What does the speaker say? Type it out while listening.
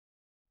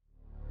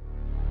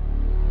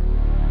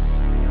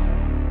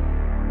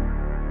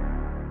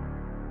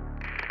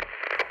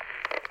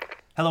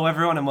Hello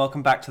everyone and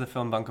welcome back to the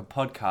Film Bunker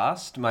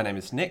podcast. My name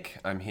is Nick.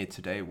 I'm here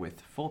today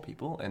with 4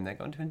 people and they're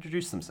going to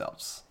introduce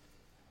themselves.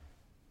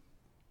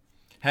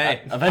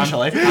 Hey,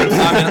 eventually. I'm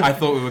Simon. I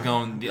thought we were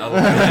going the other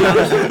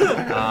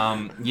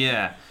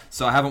way.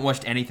 So I haven't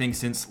watched anything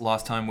since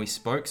last time we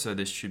spoke, so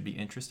this should be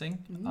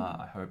interesting.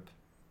 I hope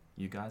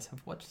you guys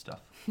have watched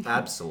stuff.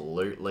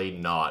 Absolutely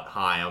not.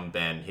 Hi, I'm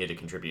Ben, here to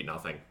contribute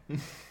nothing.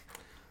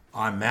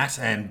 I'm Matt,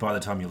 and by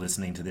the time you're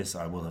listening to this,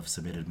 I will have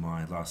submitted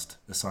my last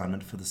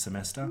assignment for the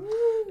semester.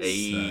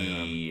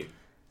 Hey. So,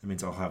 that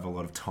means I'll have a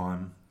lot of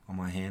time on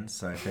my hands.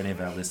 So if any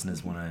of our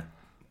listeners want to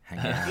hang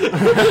out,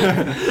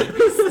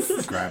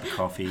 grab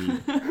coffee,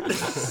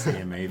 see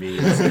a movie,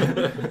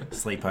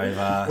 sleep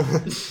over.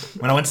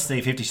 When I went to see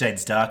 50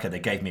 Shades Darker, they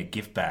gave me a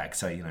gift bag.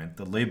 So,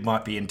 the lube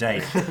might be in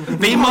date.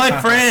 Be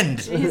my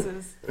friend!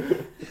 Jesus.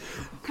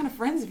 What kind of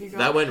friends have you got?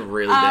 That went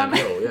really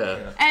downhill,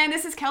 yeah. And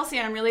this is Kelsey,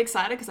 and I'm really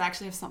excited because I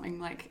actually have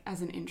something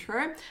as an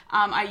intro.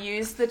 I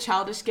used the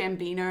Childish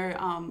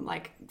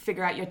Gambino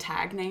figure out your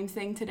tag name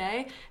thing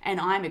today, and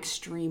I'm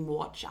Extreme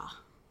Watcher.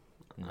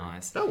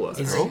 Nice. That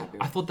works.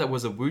 I thought that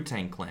was a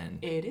Wu-Tang Clan.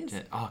 It is.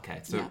 Oh, okay.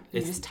 So yeah,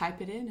 you just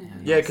type it in.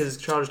 And Yeah, because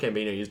Childish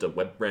Gambino used a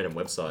random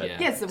website.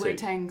 Yeah, it's the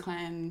Wu-Tang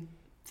Clan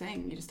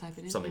thing. You just type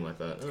it in. Something like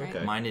that. Great.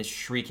 Okay. Mine is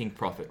Shrieking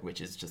Prophet,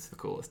 which is just the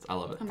coolest. I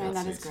love it. Oh man,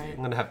 that is great. I'm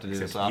going to have to do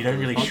this after. You don't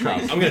really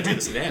shriek. I'm going to do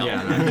this now.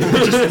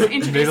 Just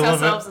introduce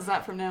ourselves as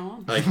that from now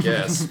on. I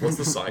guess. What's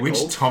the cycle?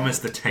 Which Thomas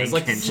the Tank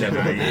Engine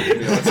are you?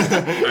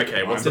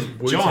 Okay, what's the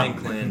John,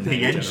 Clan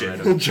the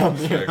engine.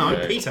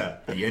 I'm Peter,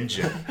 the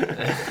engine.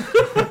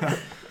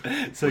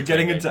 So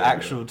getting into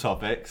actual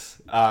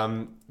topics,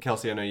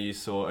 Kelsey, I know you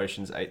saw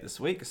Ocean's 8 this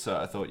week, so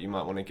I thought you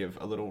might want to give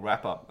a little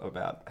wrap up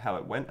about how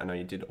it went. I know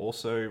you did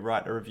also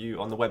write a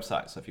review on the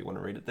website, so if you want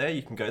to read it there,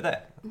 you can go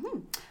there. Mm-hmm.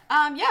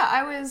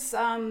 I was,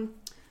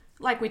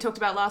 like we talked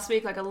about last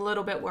week, a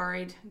little bit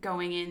worried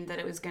going in that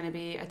it was going to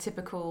be a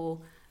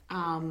typical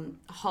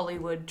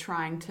Hollywood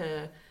trying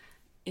to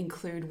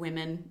include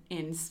women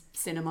in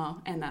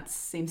cinema, and that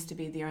seems to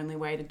be the only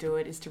way to do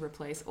it, is to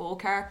replace all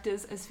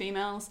characters as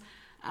females.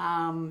 So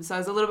I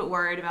was a little bit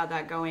worried about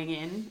that going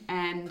in,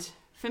 and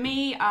for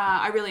me,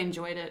 I really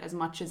enjoyed it as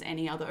much as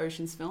any other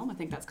Ocean's film. I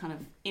think that's kind of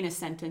in a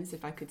sentence,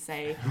 if I could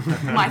say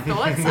my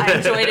thoughts. I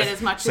enjoyed it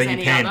as much as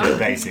any other.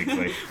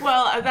 Basically.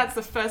 Well, that's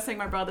the first thing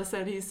my brother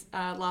said.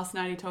 Last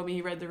night he told me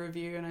he read the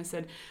review, and I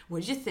said,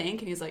 "What did you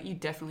think?" And he's like, "You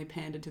definitely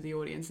pandered to the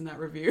audience in that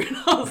review." And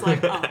I was like,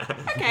 "Oh,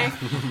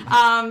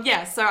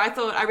 okay." So I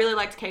thought I really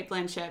liked Cate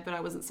Blanchett, but I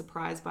wasn't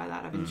surprised by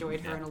that. I've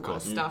enjoyed her in a lot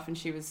of stuff, and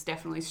she was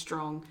definitely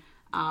strong.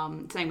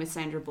 Same with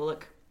Sandra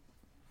Bullock.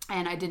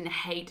 And I didn't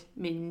hate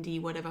Mindy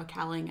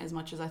Kaling as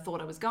much as I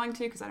thought I was going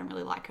to, because I don't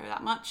really like her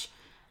that much.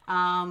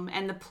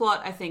 And the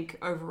plot, I think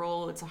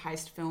overall, it's a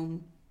heist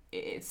film.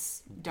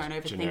 Don't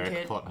overthink Generic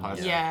it. plot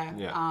heist. Yeah.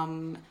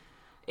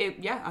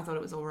 I thought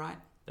it was all right.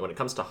 And when it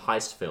comes to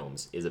heist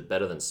films, is it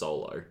better than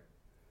Solo?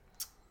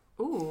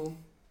 Ooh.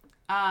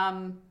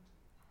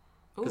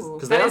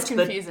 Because that is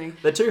confusing.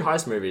 They're two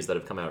heist movies that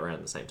have come out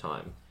around the same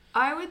time.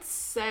 I would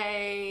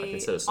say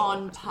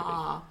on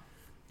par,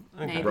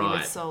 maybe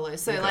with Solo.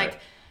 So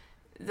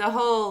the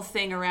whole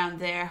thing around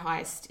their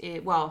heist,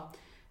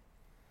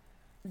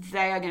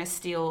 they are going to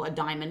steal a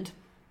diamond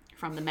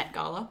from the Met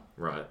Gala.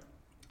 Right.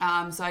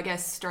 So I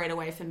guess straight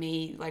away for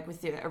me,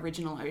 with the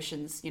original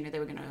Oceans, they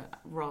were going to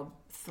rob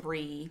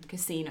 3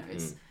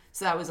 casinos.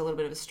 So that was a little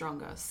bit of a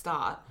stronger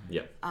start.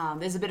 Yep.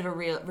 There's a bit of a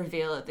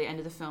reveal at the end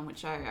of the film,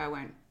 which I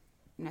won't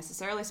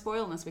necessarily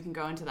spoil unless we can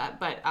go into that,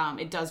 but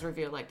it does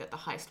reveal that the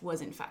heist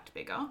was in fact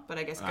bigger, but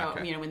I guess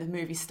when the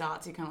movie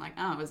starts you're kind of like,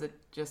 oh, is it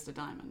just a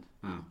diamond?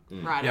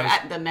 Right. Yeah,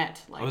 at the Met.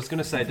 I was going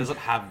to say, does it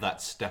have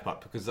that step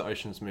up, because the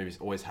Ocean's movies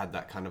always had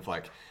that kind of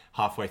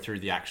halfway through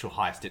the actual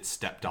heist it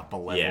stepped up a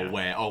level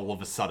where all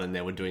of a sudden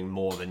they were doing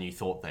more than you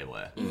thought they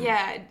were.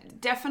 Yeah,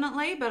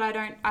 definitely, but I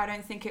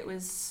don't think it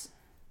was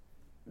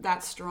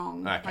that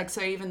strong. Okay.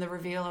 So even the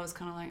reveal I was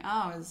kind of like,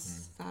 oh,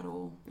 is that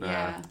all?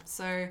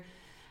 So.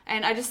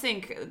 And I just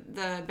think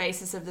the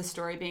basis of the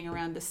story being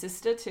around the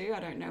sister too, I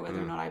don't know whether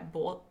or not I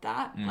bought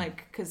that.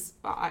 Because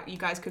you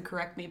guys could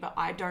correct me, but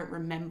I don't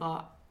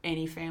remember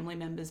any family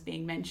members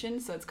being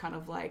mentioned. So it's kind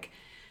of like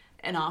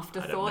an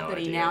afterthought that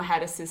he now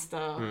had a sister.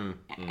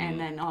 And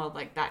then,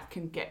 that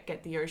can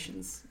get the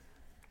Oceans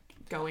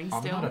going still.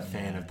 I'm not a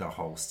fan of the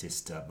whole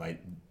sister,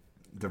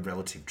 the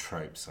relative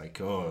tropes.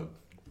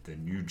 The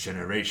new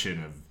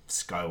generation of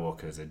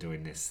Skywalkers are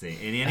doing this thing.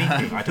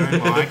 Anything. I don't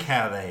like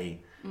how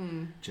they...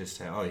 just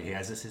say, oh, he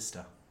has a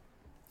sister.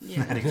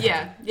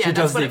 Yeah. She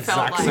does the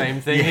exact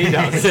same thing he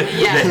does.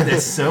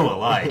 They're so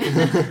alike.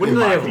 Wouldn't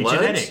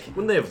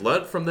they have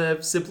learnt from their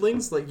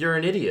siblings? You're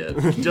an idiot.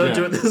 Don't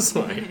do it this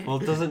way. Well,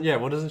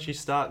 doesn't she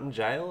start in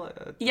jail?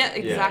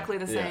 Exactly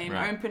the same.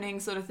 Right. Opening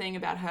sort of thing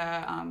about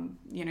her,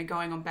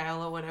 going on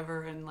bail or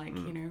whatever, and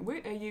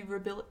are you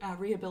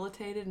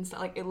rehabilitated and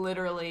stuff. It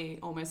literally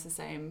almost the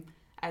same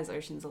as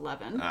Ocean's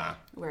 11,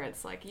 where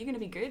it's like, you're going to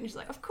be good? And she's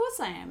like, of course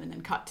I am. And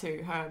then cut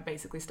to her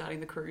basically starting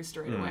the crew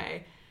straight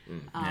away.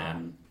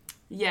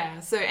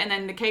 So, and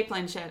then the Cate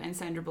Blanchett and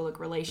Sandra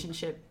Bullock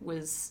relationship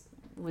was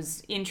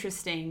was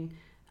interesting.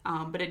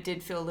 But it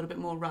did feel a little bit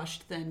more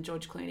rushed than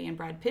George Clooney and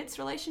Brad Pitt's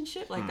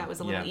relationship. Like that was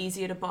a little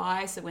easier to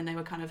buy. So when they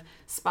were kind of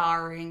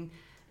sparring,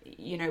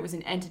 you know, it was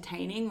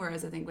entertaining.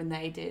 Whereas I think when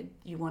they did,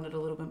 you wanted a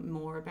little bit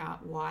more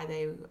about why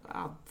they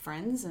are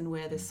friends and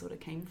where this sort of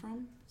came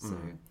from. So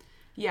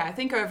yeah, I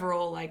think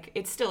overall, like,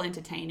 it's still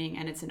entertaining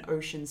and it's an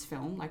Ocean's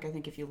film. Like, I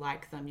think if you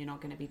like them, you're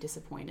not going to be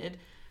disappointed.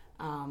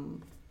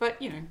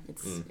 But you know,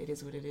 it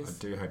is what it is. I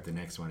do hope the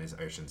next one is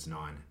Ocean's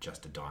 9,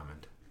 Just a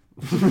Diamond.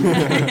 That's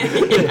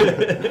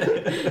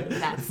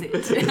it.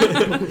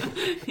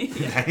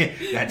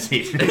 That's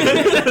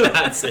it.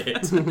 That's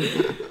it.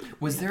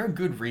 Was there a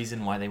good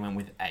reason why they went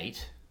with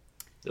 8?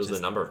 There was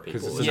a number of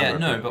people.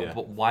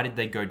 But why did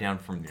they go down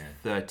from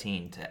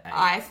 13 to 8?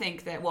 I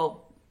think that,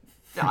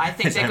 I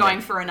think they're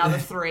going for another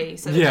 3,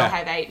 so that they'll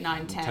have 8,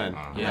 9, 10,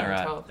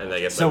 11, 12. And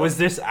they get So is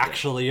this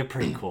actually a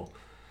prequel?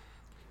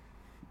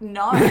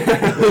 No.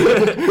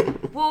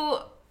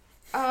 Well,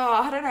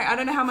 I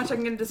don't know how much I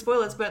can get into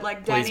spoilers, but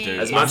like Danny... Please do.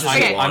 As much as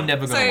you want. I'm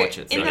never going to watch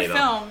it. In the either.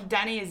 film,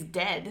 Danny is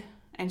dead.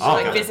 And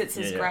she visits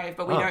his grave,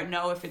 but we don't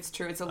know if it's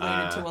true. It's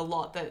alluded to a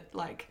lot that,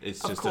 like,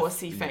 It's of just course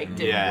he faked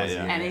it. Yeah.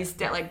 And his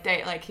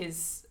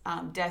his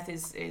death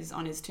is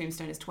on his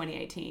tombstone is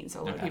 2018.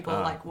 So a lot of people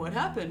are like, what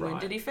happened? When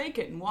did he fake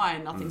it and why?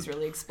 And nothing's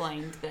really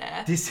explained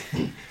there.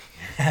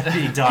 How did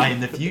he die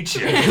in the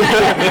future?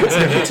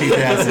 It's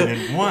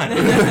 2001.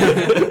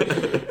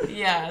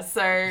 Yeah,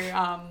 so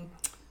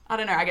I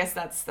don't know. I guess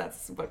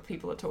that's what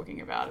people are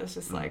talking about. It's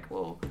just like,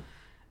 well,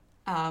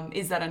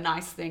 is that a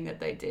nice thing that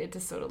they did to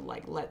sort of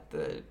like let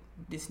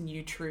this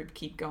new troop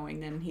keep going?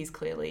 Then he's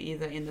clearly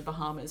either in the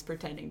Bahamas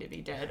pretending to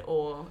be dead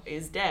or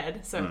is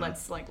dead. So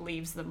let's like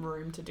leaves them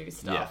room to do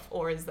stuff.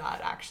 Or is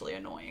that actually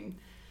annoying?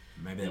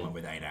 Maybe they went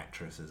with 8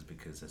 actresses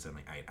because there's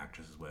only 8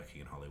 actresses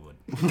working in Hollywood.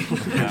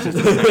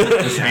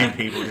 The same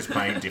people just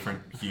playing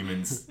different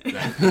humans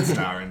that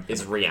star in.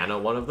 Is Rihanna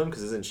one of them?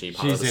 Because isn't she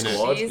part of the She's in it.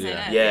 squad? She's in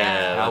it.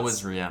 Yeah. How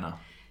was Rihanna?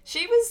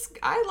 She was.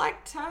 I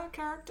liked her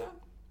character.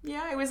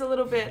 Yeah, it was a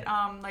little bit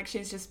like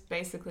she's just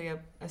basically a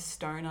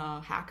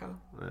stoner hacker.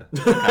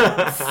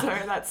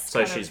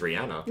 So she's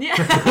Rihanna. Yeah.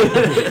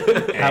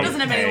 Doesn't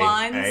have any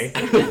lines.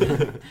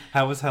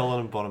 How was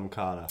Helena Bonham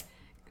Carter?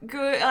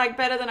 Good, like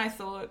better than I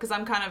thought, because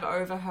I'm kind of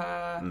over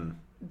her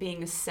being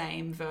the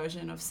same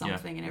version of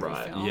something in every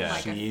film. Yeah.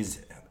 Like She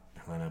is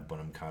Helena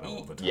Bonham Carter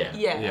all the time.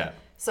 Yeah.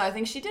 So I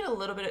think she did a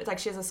little bit of, like,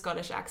 she has a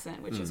Scottish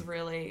accent, which is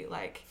really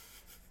like,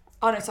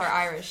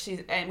 Irish.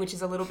 Which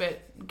is a little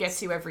bit, gets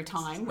you every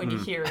time when you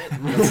hear it.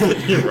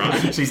 You're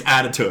right. She's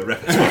added to her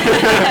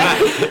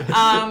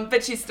repertoire.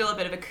 But she's still a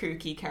bit of a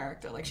kooky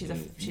character. Like she's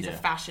a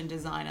fashion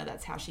designer.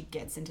 That's how she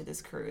gets into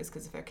this crew, is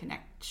because of her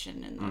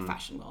connection in the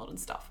fashion world and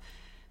stuff.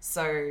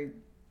 So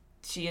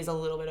she is a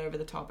little bit over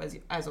the top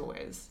as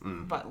always,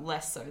 but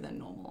less so than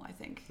normal, I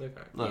think. Okay.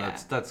 No,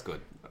 that's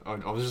good. I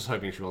was just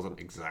hoping she wasn't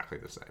exactly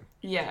the same.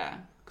 Yeah.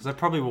 Because I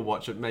probably will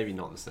watch it, maybe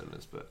not in the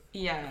cinemas, but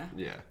Yeah.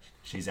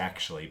 She's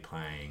actually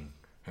playing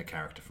her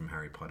character from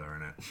Harry Potter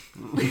in it.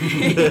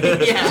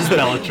 Yeah.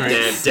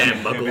 Bellatrix.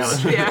 Damn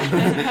muggles. Yeah.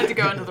 Had to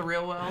go into the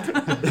real world.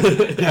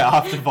 Yeah,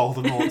 after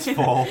Voldemort's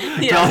fall,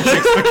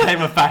 Bellatrix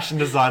became a fashion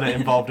designer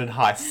involved in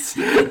heists.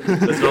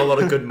 There's not a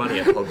lot of good money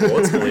at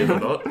Hogwarts, believe it or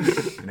not.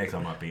 The next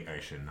one might be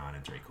Ocean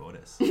 9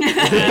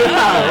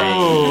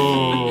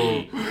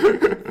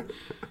 3/4.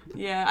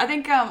 Yeah, I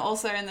think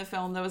also in the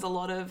film there was a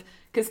lot of,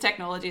 because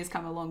technology has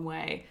come a long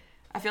way.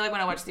 I feel like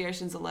when I watched the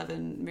Ocean's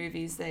 11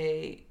 movies,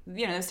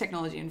 there's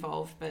technology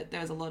involved, but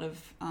there was a lot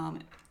of,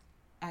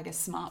 I guess,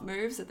 smart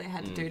moves that they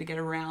had to do to get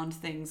around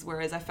things.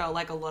 Whereas I felt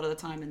like a lot of the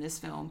time in this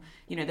film,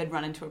 they'd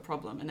run into a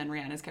problem, and then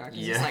Rihanna's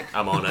character's just like,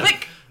 I'm on it.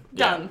 click,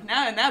 done.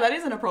 No, that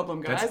isn't a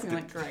problem, guys. And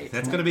you're like, great.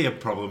 That's going to be a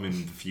problem in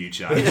the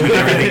future.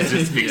 Everything's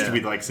just fixed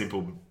with like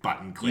simple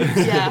button clicks.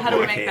 Yeah, how do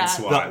we or make hand that?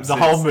 swipes. The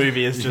whole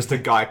movie is just a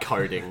guy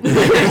coding.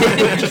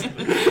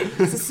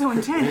 This is so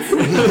intense.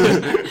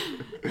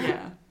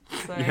 Yeah.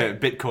 So. Yeah,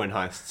 Bitcoin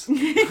heists.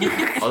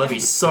 Oh, that'd be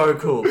so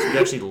cool, because we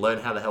actually learn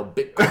how the hell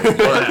Bitcoin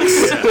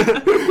works.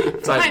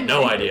 So I had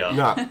no idea.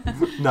 No,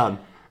 none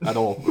at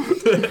all.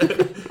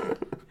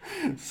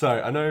 So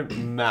I know,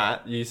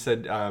 Matt, you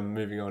said,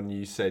 moving on,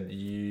 you said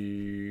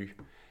you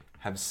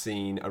have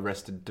seen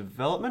Arrested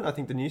Development, I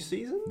think the new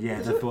season?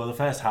 Yeah, the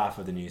first half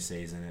of the new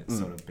season, it's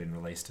sort of been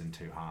released in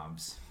 2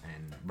 halves,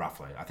 and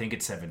roughly, I think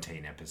it's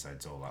 17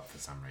 episodes all up for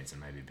some reason,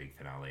 maybe a big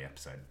finale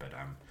episode, but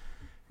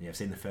yeah, I've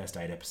seen the first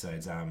 8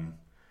 episodes. I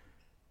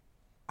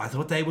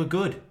thought they were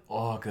good.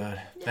 Oh, good.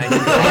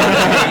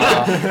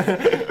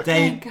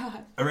 Thank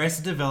God.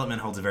 Arrested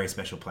Development holds a very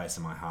special place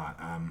in my heart.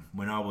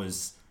 When I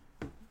was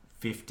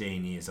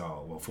 14 years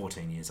old,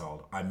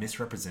 I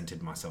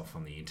misrepresented myself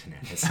on the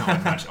internet as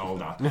someone much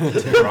older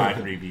to write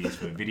reviews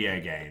for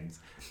video games.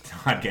 So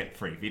I'd get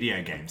free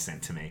video games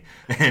sent to me,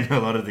 and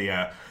a lot of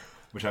the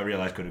which I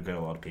realised could have got a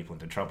lot of people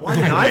into trouble. Why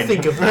didn't I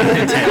think of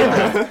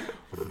that?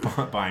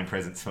 Buying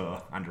presents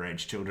for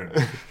underage children.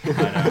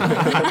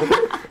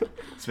 But,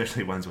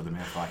 especially ones with a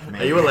mouth like me.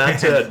 Are you allowed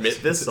to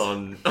admit this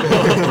on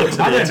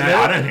I don't know.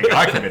 I don't think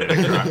I committed a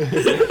crime.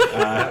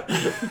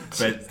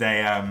 But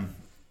they,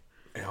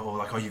 or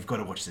like, oh, you've got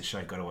to watch this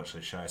show, got to watch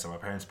this show. So my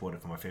parents bought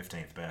it for my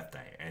 15th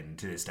birthday, and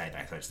to this day,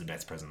 they say it's the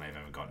best present they've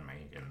ever gotten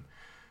me. And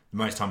the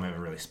most time I ever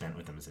really spent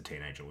with them as a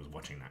teenager was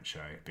watching that show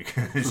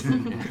because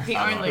The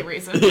only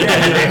reason.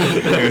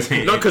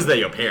 Not because they're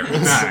your parents.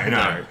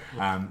 No.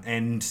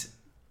 And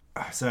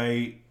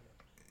so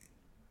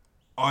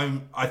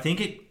I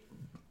think it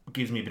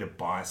gives me a bit of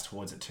bias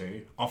towards it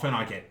too. Often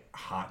I get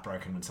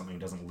heartbroken when something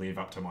doesn't live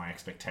up to my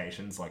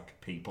expectations,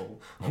 like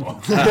People.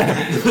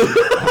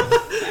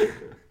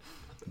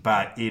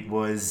 But it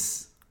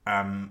was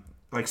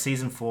like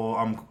season 4.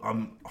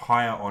 I'm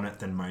higher on it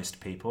than most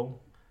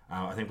people.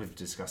 I think we've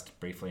discussed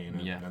briefly in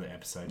another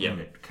episode. Yeah.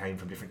 It came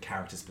from different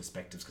characters'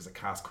 perspectives because the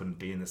cast couldn't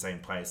be in the same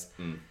place.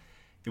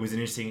 It was an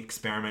interesting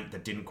experiment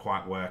that didn't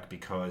quite work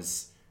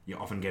because you're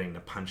often getting the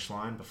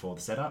punchline before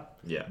the setup,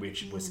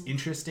 which was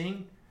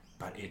interesting,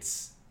 but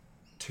it's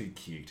too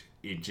cute.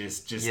 It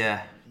just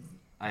Yeah,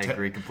 I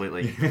agree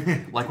completely.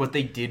 Like what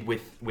they did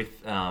with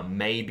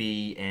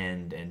Maybe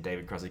and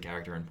David Cross's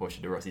character and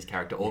Portia de Rossi's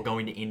character all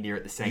going to India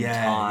at the same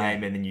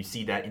time, and then you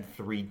see that in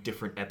 3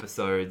 different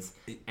episodes,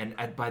 and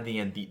by the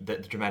end, the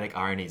dramatic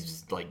irony is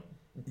just like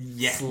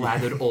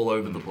slathered all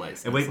over the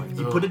place. And when It's like,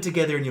 you ugh. put it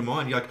together in your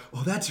mind, you're like,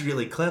 oh, that's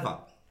really clever.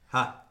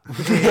 Ha.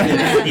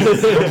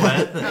 It's not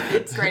worth it.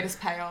 Its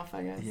greatest payoff,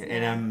 I guess. Yeah,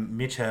 and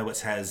Mitch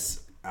Hurwitz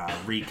has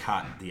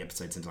recut the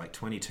episodes into like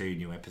 22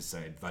 new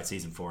episodes, like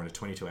season 4 into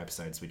 22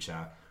 episodes, which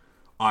are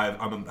I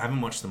haven't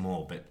watched them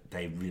all, but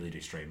they really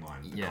do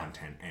streamline the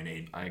content, and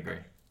I agree.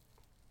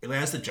 it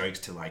allows the jokes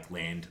to like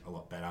land a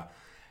lot better.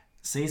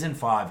 Season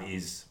 5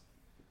 is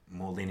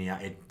more linear.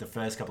 The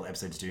first couple of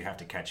episodes do have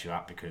to catch you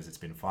up because it's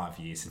been 5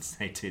 years since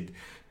they did,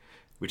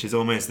 which is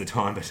almost the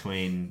time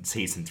between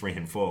season 3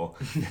 and 4,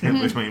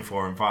 between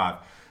 4 and 5.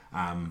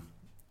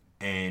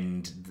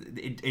 And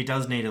it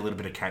does need a little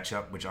bit of catch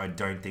up, which I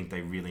don't think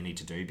they really need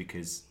to do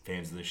because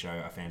fans of the show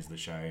are fans of the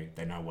show.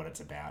 They know what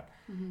it's about.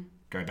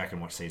 Go back and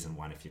watch season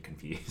 1 if you're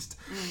confused.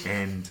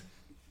 And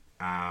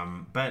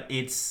but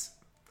it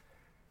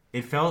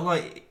felt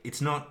like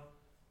it's not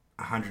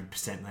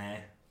 100%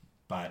 there,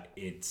 but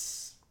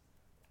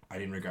I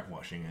didn't regret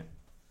watching it.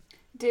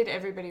 Did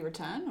everybody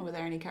return, or were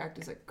there any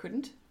characters that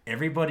couldn't?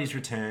 Everybody's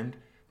returned.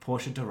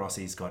 Portia de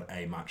Rossi's got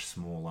a much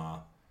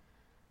smaller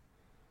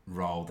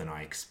role than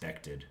I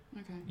expected.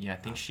 Okay. Yeah, I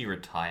think she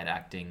retired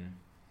acting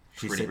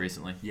She pretty said-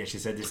 recently. Yeah, she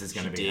said this is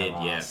going to She be did, her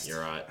last. yeah,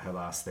 you're right. Her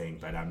last thing,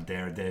 but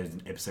there's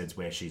episodes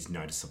where she's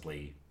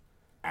noticeably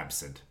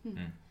absent.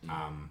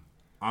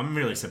 I'm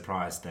really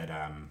surprised that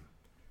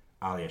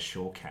Alia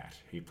Shawkat,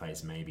 who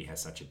plays Maybe,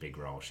 has such a big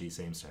role. She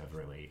seems to have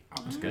really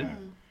upped good. her,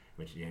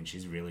 and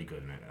she's really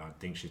good in it. I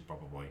think she's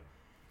probably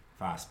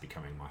fast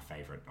becoming my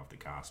favourite of the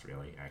cast,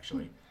 really,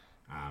 actually.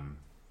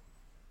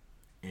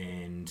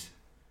 And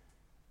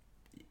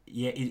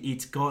yeah,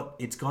 it's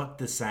got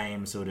the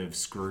same sort of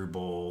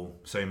screwball,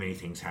 so many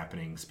things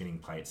happening, spinning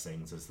plates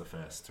things as the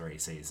first 3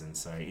 seasons.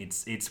 So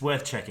it's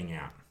worth checking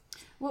out.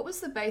 What was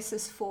the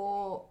basis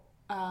for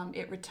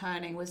it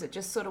returning? Was it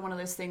just sort of one of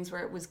those things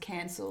where it was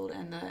cancelled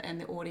and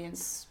the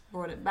audience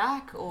brought it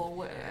back, or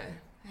why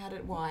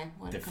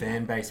The did it come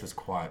fan back? base was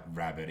quite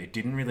rabid. It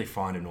didn't really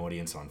find an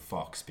audience on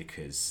Fox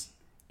because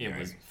It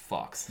was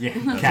Fox.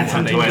 cats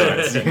on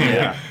toilets.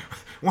 Yeah.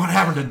 What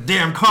happened to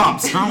damn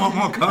cops? I want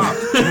more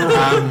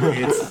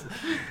cops.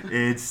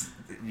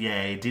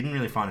 It didn't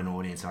really find an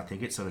audience. I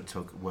think it sort of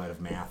took word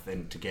of mouth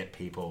and to get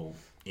people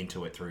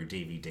into it through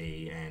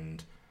DVD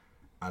and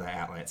other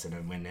outlets. And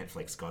then when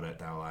Netflix got it,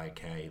 they were like,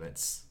 "Hey,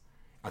 let's."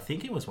 I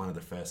think it was one of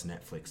the first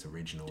Netflix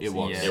originals. It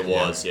was. Yeah. It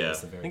was, yeah.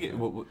 It's the I very think it,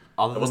 first.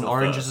 other wasn't than the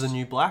Orange first. is the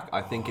New Black,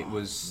 I think it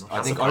was. I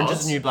House think of Orange is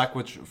Cards? the New Black,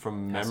 which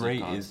from House of memory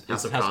Cards. is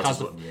House of House Cards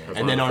of- was- yeah, was and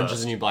one then of the Orange is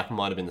first. the New Black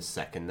might have been the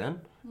second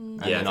then, and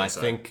Yeah, then I I think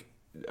so. think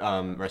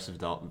Rest of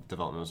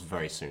Development was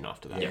very soon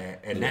after that. Yeah,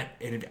 and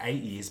in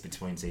 8 years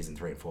between season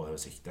 3 and 4,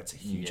 that's a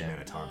huge Yeah.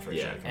 amount of time for a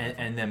Yeah. show.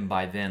 And then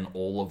by then,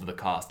 all of the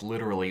cast,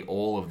 literally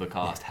all of the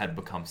cast, had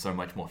become so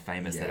much more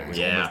famous that it was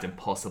Yeah. almost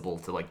impossible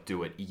to like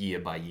do it year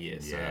by year.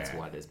 So that's Yeah.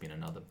 why there's been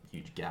another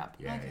huge gap.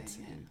 Yeah, Okay,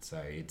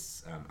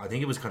 it's I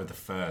think it was kind of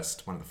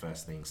one of the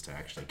first things to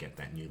actually get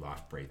that new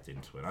life breathed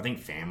into it. I think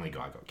Family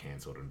Guy got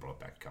cancelled and brought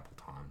back a couple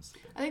of times.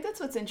 I think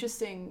that's what's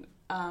interesting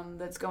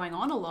that's going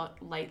on a lot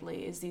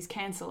lately is these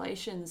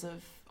cancellations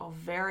of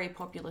very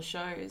popular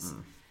shows.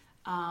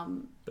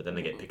 But then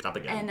they get picked up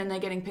again. And then they're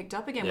getting picked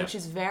up again, Yeah. which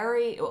is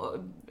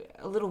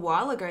a little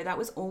while ago, that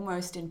was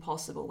almost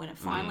impossible. When it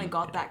finally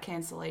got that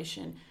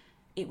cancellation,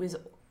 it was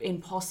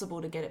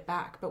impossible to get it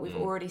back. But we've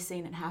already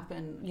seen it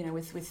happen,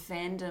 with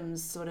fandoms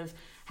sort of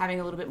having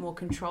a little bit more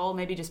control,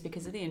 maybe just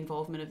because of the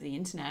involvement of the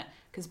internet.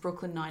 Because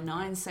Brooklyn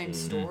Nine-Nine, same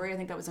story. I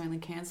think that was only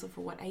cancelled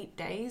for 8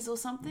 days or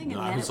something. No,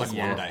 And it then was like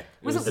yeah. one day.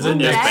 Was it It one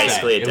was day?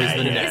 basically a It was day.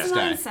 the Yeah. next Isn't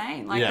that day.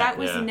 insane? Like Yeah. that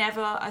was Yeah.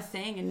 never a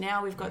thing, and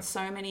now we've got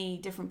so many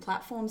different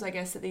platforms. I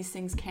guess that these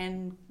things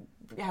can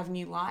have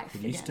new life.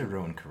 It used to again.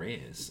 ruin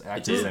careers.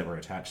 Actors did. that were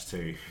attached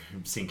to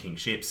sinking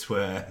ships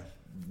were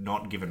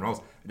not given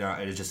roles. No,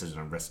 it was just as an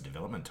Arrested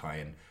Development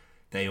tie-in.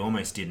 They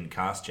almost didn't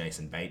cast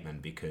Jason Bateman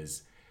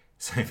because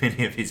so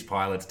many of his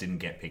pilots didn't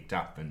get picked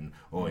up and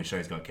all his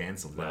shows got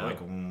cancelled. They're Wow.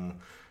 like,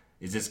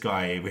 is this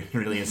guy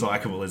really as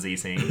likable as he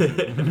seems?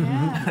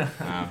 Yeah.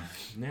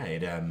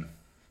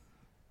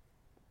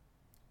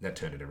 That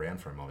turned it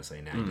around for him,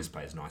 obviously. Now he just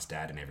plays nice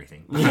dad and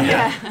everything.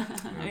 Yeah.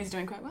 And he's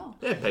doing quite well.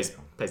 Yeah, pays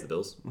the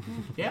bills.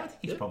 Yeah, I think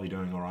he's probably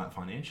doing all right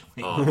financially.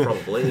 Oh,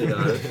 probably.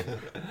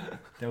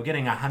 They were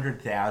getting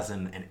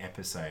 100,000 an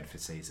episode for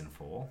season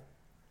 4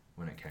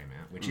 when it came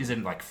out, which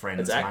isn't like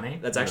Friends money.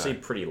 That's actually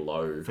pretty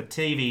low for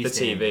TV. For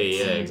TV,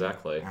 yeah,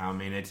 exactly. I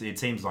mean, it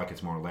seems like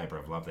it's more a labour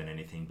of love than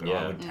anything, but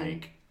Yeah. I would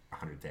take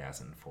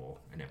 100,000 for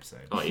an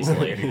episode. Oh,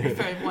 easily.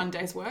 For one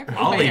day's work.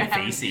 I'll But eat yeah,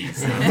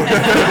 feces.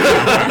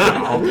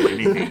 I'll do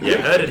anything. Yeah,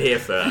 heard it here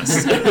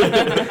first.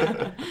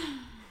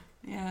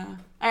 Yeah,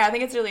 I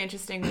think it's really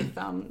interesting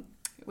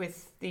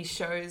with these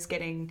shows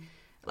getting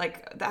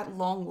like that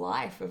long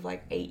life of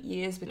like 8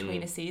 years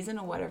between a season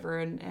or whatever,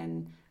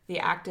 and the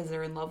actors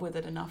are in love with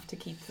it enough to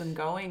keep them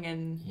going,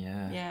 and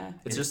yeah,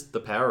 It's just the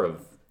power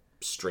of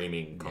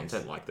streaming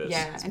content like this.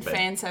 yeah, It's and been-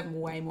 fans have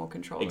way more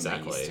control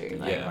Exactly. than they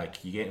used to. Yeah.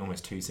 Like you get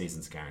almost 2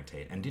 seasons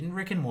guaranteed. And didn't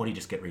Rick and Morty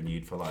just get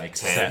renewed for like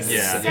 10?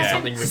 Yeah.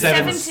 Something ridiculous.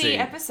 70 se-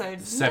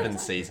 episodes. 7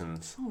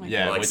 seasons. Oh my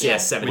yeah, God. Like, which, yeah,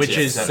 70 which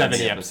is episodes.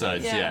 70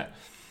 episodes. Yeah. Yeah.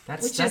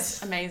 Which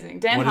is amazing.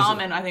 Dan what is it?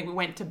 Harmon, I think,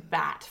 went to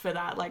bat for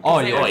that. Like,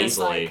 Oh, they yeah. were Oh, just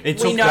easily. like, It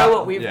we took know that-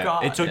 what we've yeah,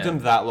 got. It took them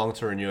that long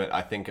to renew it.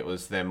 I think it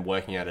was them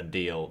working out a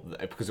deal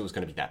because it was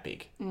going to be that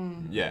big.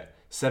 Yeah,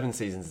 7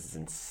 seasons is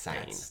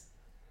insane.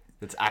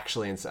 That's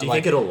actually insane. Do you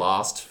think it'll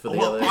last for the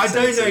other? I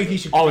don't know if you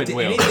should Oh, commit it to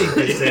will. anything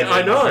for 7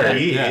 I know.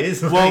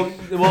 years. Well,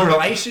 well,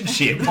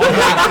 relationship.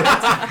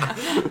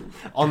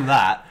 on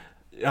that,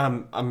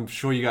 I'm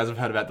sure you guys have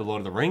heard about the Lord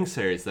of the Rings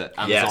series that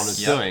Amazon Yes.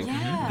 is Yep. doing.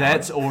 Yeah.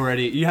 That's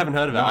already you haven't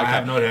heard about. No, it? I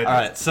have not heard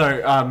All this. right,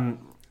 so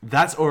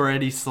that's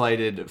already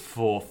slated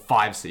for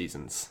 5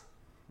 seasons.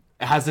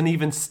 It hasn't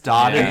even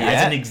started It yet.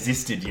 hasn't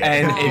existed yet.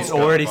 And Oh. it's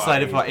already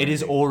slated for. Five It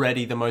is years.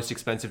 already the most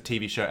expensive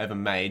TV show ever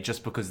made,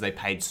 just because they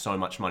paid so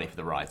much money for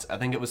the rights. I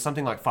think it was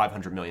something like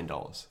 $500 million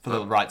for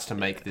the rights to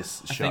make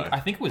this show. I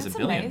think it was That's a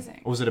billion.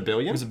 amazing. Was it $1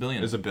 billion? It was $1 billion.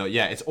 It was $1 billion.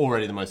 Yeah, it's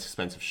already the most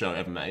expensive show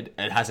ever made.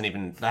 It hasn't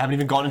even. They haven't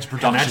even gotten into And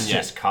production that's yet.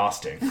 just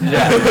casting.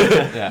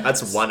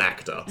 That's one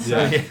actor.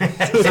 Yeah. You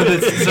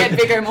get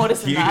Viggo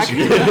Mortensen back.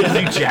 Hugh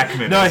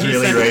Jackman No, has he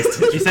really said,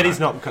 raised he said he's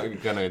not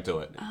gonna do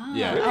it.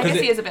 Yeah, I 'Cause guess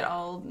it- he is a bit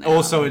old now.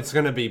 Also, it's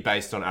going to be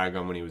based on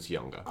Aragorn when he was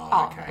younger.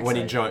 Oh. okay. When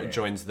he So,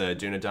 joins the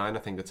Dunedain, I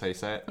think that's how you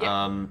say it. Yeah.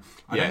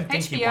 I Yeah. don't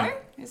think he HBO? won't-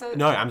 Is it?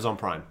 No, Amazon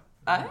Prime.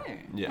 Oh.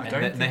 Yeah.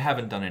 And they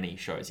haven't done any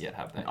shows yet,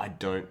 have they? I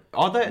don't.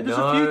 Oh, there's No,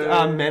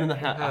 a few. Man in the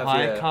have,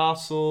 High yeah.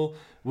 Castle.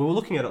 We were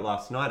looking at it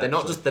last night. They're not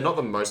actually. just. They're not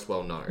the most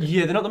well known.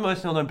 Yeah, they're not the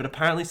most well known, but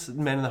apparently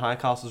Man in the High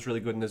Castle is really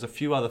good, and there's a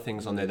few other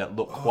things on there that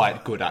look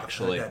quite good,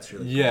 actually. That's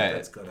really yeah. cool.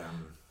 That's got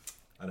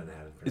I don't know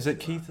how to pronounce Is it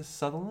Keith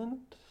Sutherland?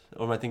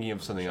 Or am I thinking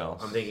of something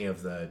else? I'm thinking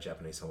of the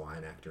Japanese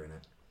Hawaiian actor in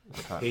it.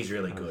 Okay. He's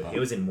really good. He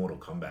was in Mortal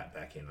Kombat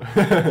back in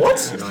What?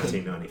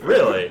 1994.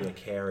 Really? The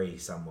Carry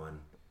someone.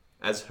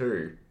 As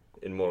who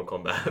in Mortal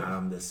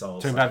Kombat? The Soul.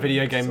 Talking about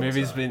video game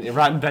movies, been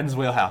right in Ben's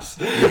wheelhouse.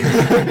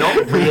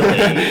 Not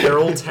really. They're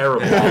all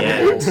terrible. The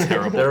end.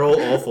 terrible. They're all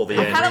awful. The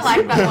I end. kind of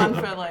like that one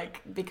for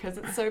like because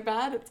it's so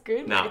bad, it's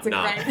good. No, Like, it's a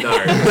no, great. no.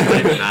 Not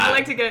even that. I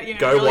like to get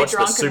Go really watch the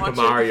drunk and Super watch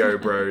Mario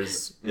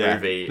Bros.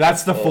 movie.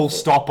 That's the It's full awful.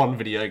 stop on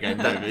video game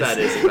movies. That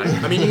is. Exactly.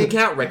 I mean, you can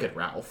count Wreck-It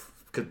Ralph,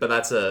 but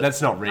that's a.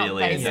 That's not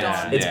really. based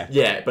yeah, on. It's, yeah.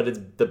 yeah, but it's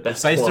the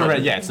best Based one.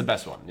 around, yeah, it's the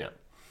best one. Yeah,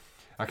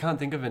 I can't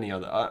think of any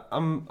other.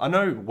 I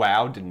know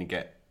WoW didn't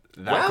get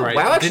that WoW- great.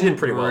 WoW actually didn't did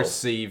pretty well.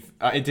 receive.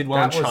 It did well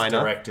That in was China.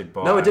 directed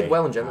by. No, it did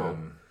well in general.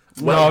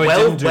 No, it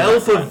didn't do well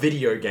that for great.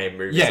 video game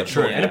movies. Yeah, I'm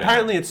true. talking And about.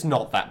 apparently, it's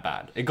not that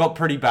bad. It got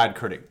pretty bad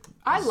critic.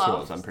 I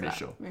love scores, I'm pretty that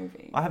sure.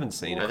 movie. I haven't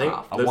seen it. I think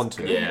I the- want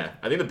to. Yeah,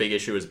 I think the big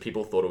issue is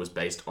people thought it was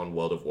based on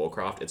World of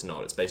Warcraft. It's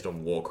not. It's based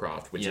on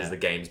Warcraft, which Yeah. is the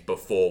games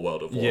before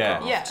World of Yeah.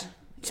 Warcraft. Yeah.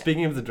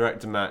 Speaking of the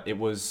director, Matt, it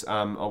was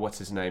what's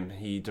his name?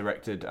 He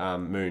directed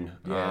Moon.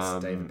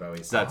 Yes, David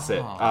Bowie's. That's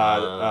it.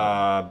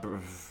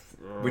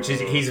 Which is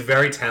he's a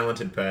very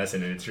talented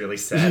person, and it's really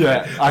sad.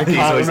 Yeah, that I he's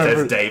can't always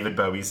remember- has David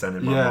Bowie's son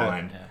in my Yeah.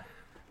 mind.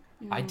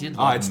 I did.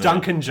 Oh, love it's Moon.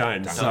 Duncan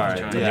Jones. Sorry,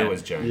 Jones. I Yeah. knew it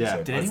was Jones. Yeah.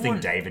 So Did I was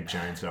anyone- thinking David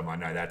Jones, but I'm like,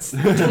 no, that's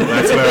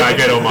where I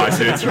get all my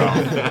suits from.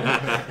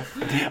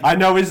 I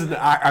know his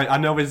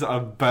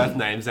birth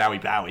name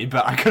Zowie Bowie,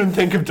 but I couldn't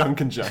think of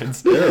Duncan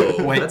Jones. Ew,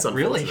 Wait, that's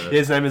really? unfortunate.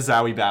 His name is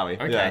Zowie Bowie.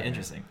 Okay, Yeah.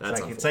 interesting. That's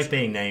It's like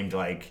being named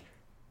like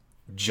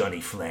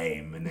Johnny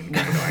Flame, and then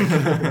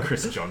like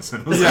Chris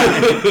Johnson. Or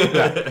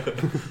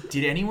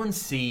Did anyone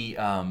see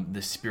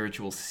the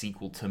spiritual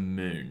sequel to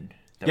Moon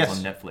that Yes,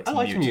 was on Netflix? I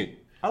liked Mute.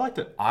 I liked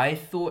it. I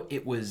thought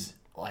it was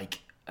like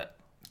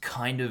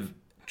kind of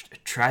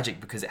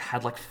tragic because it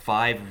had like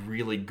 5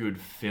 really good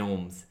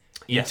films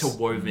Yes.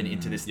 interwoven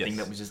into this Yes. thing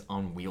that was just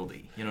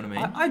unwieldy. You know what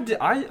I mean?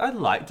 I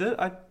liked it.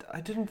 I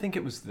didn't think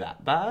it was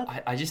that bad.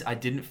 I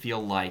didn't feel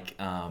like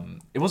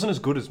It wasn't as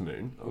good as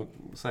Moon. I'll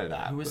say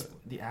that. who was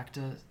but- the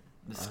actor?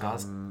 The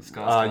Scars.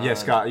 Yeah,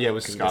 Scar. Yeah, it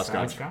was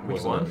Skarsgård. Skarsgård?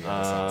 Was Which one?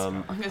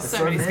 There's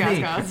so many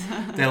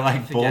Skarsgårds. They're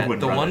like Baldwin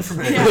the one brothers. from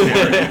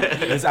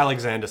There's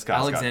Alexander Skarsgård.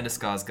 Alexander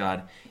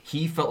Skarsgård.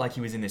 He felt like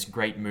he was in this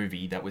great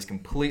movie that was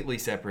completely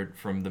separate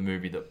from the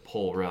movie that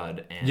Paul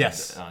Rudd and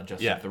Justin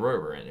Theroux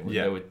were in.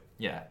 They were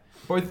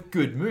both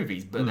good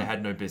movies, but they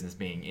had no business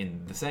being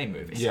in the same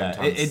movie. Yeah,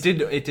 Sometimes-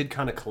 it did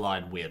kind of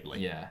collide weirdly.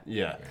 Yeah.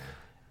 Yeah.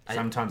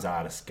 Sometimes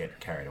artists get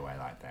carried away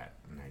like that,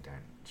 and they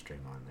don't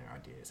streamline their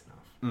ideas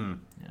enough.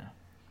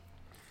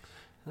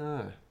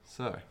 Yeah.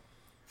 So.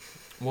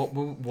 What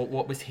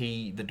was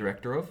he the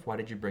director of? Why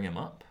did you bring him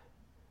up?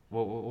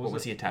 What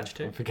was he attached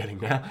to? I'm forgetting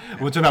now.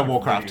 We're talking about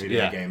Warcraft.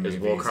 Video Yeah. game It was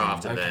movies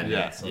Warcraft and then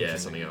Yeah.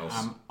 something else.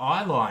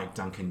 I like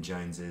Duncan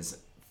Jones's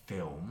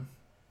film,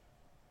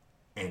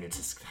 and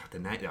it's the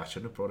name. I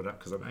shouldn't have brought it up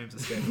because the name's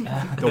escaping.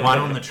 The one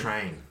on the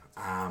train.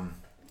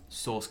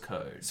 Source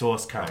Code.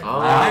 Source Code. Oh,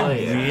 I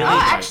yeah. really Oh,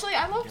 liked- actually,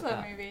 I loved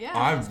that movie. Yeah,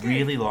 I it was good.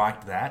 really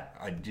liked that.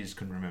 I just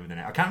couldn't remember the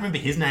name. I can't remember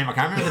his name. I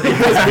can't remember the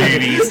name of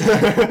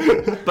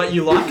his movies. But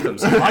you like them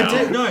somehow. I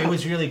did. No, it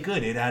was really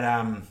good. It had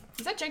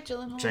Is that Jake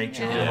Gyllenhaal? Jake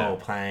Yeah. Gyllenhaal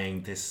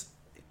playing this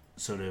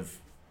sort of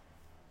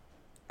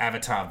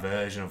avatar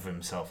version of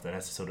himself that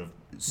has to sort of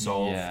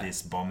solve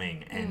this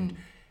bombing and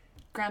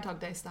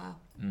Groundhog Day style.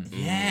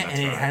 yeah, that's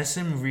and it right. has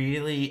some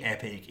really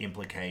epic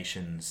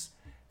implications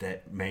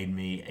that made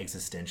me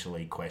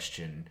existentially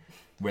question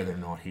whether or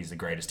not he's the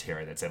greatest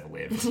hero that's ever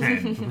lived.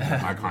 And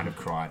I kind of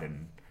cried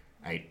and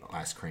ate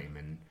ice cream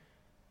and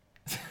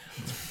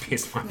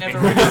pissed my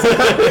Never pants.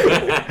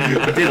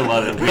 I did a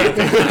lot of weird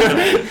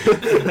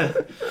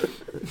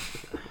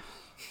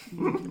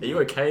Are you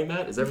okay,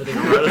 Matt? Is everything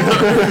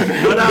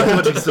alright? What after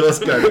watching Source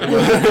Code?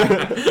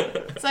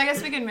 So I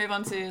guess we can move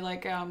on to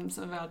like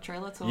some of our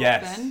trailer talk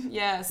Yes. then.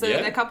 Yeah. So Yeah.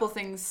 a couple of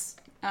things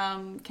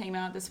came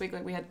out this week.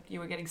 Like you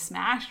were getting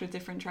smashed with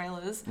different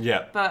trailers.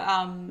 Yeah. But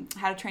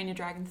How to Train Your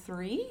Dragon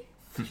 3,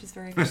 which is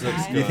very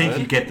exciting. You think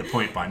you get the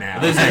point by now.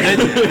 There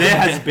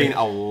has been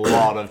a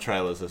lot of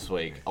trailers this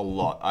week. A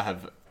lot. I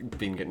have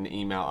been getting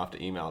email after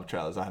email of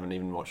trailers. I haven't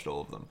even watched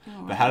all of them.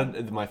 Oh,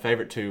 But my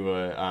favorite two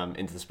were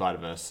Into the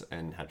Spider-Verse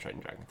and How to Train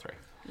Your Dragon 3.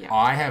 Yeah.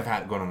 I have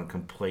gone on a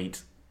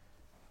complete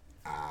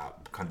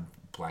kind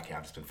of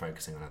blackout. Just been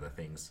focusing on other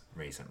things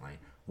recently.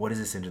 What is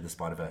this Into the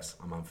Spider-Verse?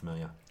 I'm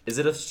unfamiliar. Is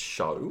it a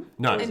show?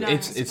 No, No.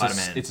 it's a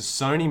Spider-Man.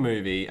 Sony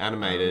movie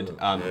animated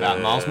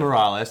about Miles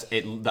Morales.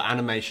 The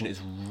animation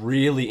is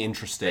really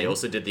interesting. They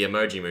also did the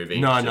Emoji Movie.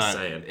 no, just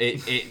no, saying.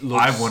 it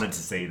looks. I wanted to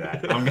see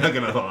that. I'm not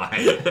gonna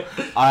lie.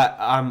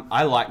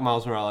 I like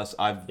Miles Morales.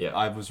 I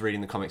Yeah. was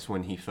reading the comics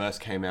when he first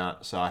came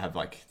out, so I have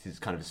like his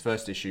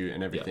first issue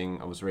and everything.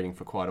 I was reading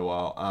for quite a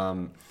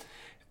while.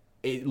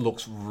 It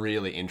looks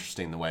really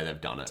interesting the way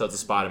they've done it. So it's a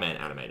Spider-Man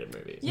animated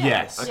movie. Yeah.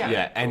 Yes, Okay.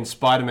 yeah, and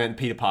Spider-Man,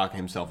 Peter Parker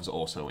himself is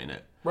also in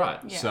it. Right.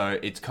 Yeah. So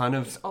it's kind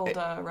of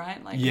Older,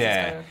 right? Like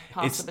yeah,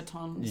 pass the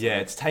baton. yeah,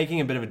 it's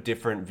taking a bit of a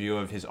different view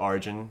of his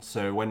origin.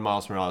 So when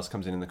Miles Morales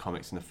comes in the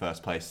comics in the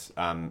first place,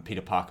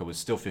 Peter Parker was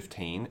still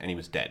 15 and he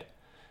was dead,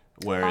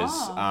 whereas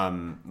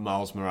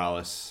Miles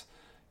Morales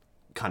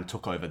kind of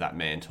took over that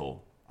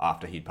mantle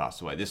after he'd passed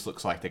away. This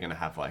looks like they're going to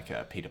have like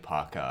a Peter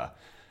Parker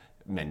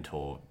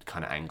mentor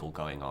kind of angle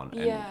going on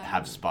and Yeah.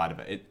 have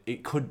Spider-Man.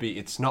 It could be,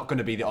 it's not going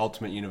to be the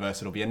ultimate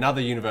universe, it'll be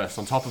another universe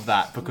on top of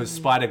that because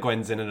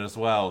Spider-Gwen's in it as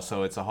well,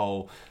 so it's a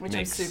whole Which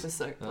mix. I'm super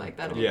stoked. Like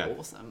that'll Yeah. be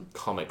awesome.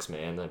 Comics,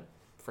 man, they're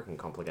freaking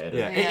complicated.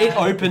 Yeah, Yeah. It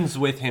opens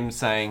with him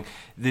saying,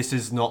 this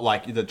is not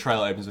like, the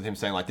trailer opens with him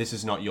saying like, this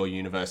is not your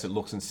universe, it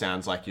looks and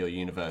sounds like your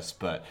universe,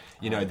 but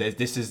you know,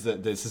 this is a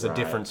Right.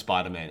 different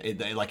Spider-Man.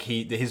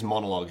 His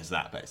monologue is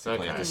that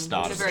basically at Okay. the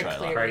start It's of the very trailer.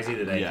 clear. Crazy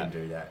that they Yeah. can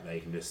do that. They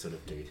can just sort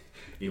of do.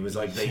 It was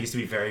like they used to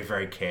be very,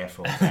 very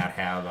careful about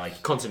how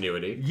like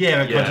Continuity.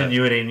 yeah, Yeah.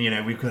 continuity, and you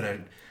know we've got to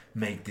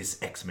make this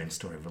X-Men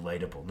story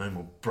relatable. No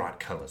more bright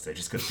colors. They're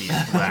just going to be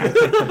black.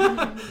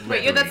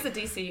 Wait, yeah, that's the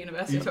DC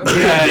universe you're talking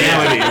about.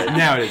 Yeah,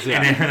 now it is,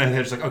 yeah. And then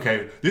they're just like,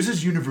 okay, this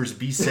is Universe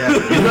B7.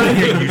 I'm not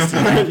getting used to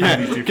it.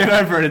 Yeah, get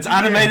over it. It's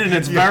animated and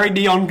it's very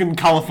neon and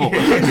colourful.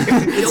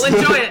 You'll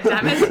enjoy it,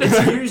 damn it.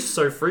 It's used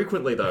so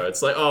frequently though.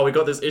 It's like, oh, we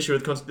got this issue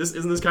with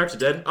isn't this character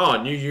dead?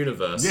 Oh, new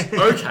universe.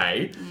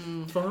 Okay,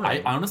 fine.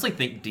 I honestly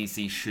think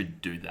DC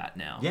should do that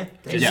now. Yeah,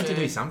 they Yeah. need to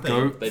do something.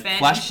 Go. Fanship.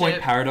 Flashpoint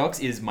Paradox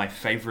is my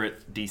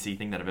favorite DC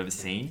thing that I've ever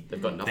seen.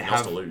 They've got nothing They else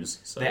have- to lose.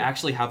 So. They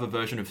actually have a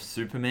version of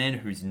Superman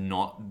who's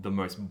not the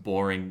most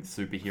boring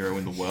superhero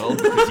in the world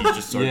because he's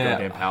just so Yeah.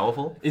 goddamn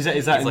powerful. Is that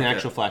in like the a-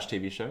 actual Flash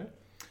TV show?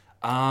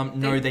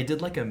 No, they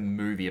did like a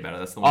movie about it.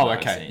 That's the one Oh, that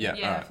okay, I've seen. yeah.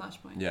 Yeah, alright.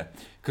 Flashpoint. Yeah,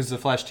 because the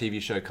Flash TV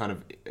show kind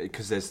of,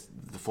 because there's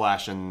the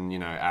Flash and, you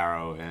know,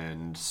 Arrow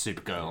and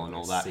Supergirl and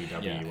all that.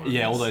 CW Yeah. ones.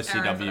 Yeah, all those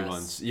CW Arrowverse.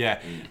 ones. Yeah,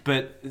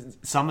 but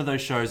some of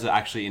those shows are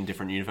actually in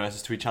different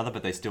universes to each other,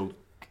 but they still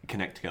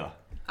connect together.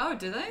 Oh,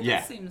 do they? Yeah,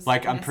 That seems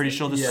like I'm pretty messy.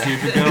 sure the Yeah.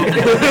 Supergirl.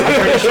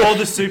 I'm pretty sure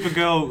the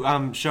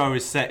Supergirl show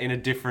is set in a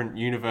different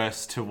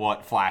universe to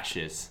what Flash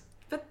is.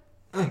 But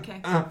okay,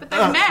 but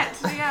they've met.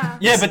 So yeah.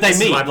 Yeah, but they This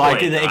is meet, my like,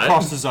 point, it right?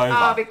 crosses over.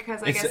 Oh,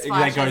 because I guess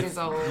Flash has his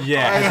old... Yeah,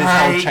 I has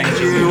this whole hate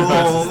changing you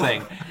all. universes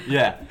thing.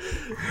 Yeah.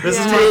 This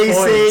is Yeah. my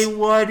DC, point.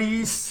 why do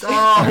you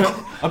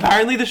stop?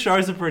 Apparently the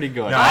shows are pretty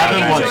good. No, I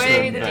haven't watched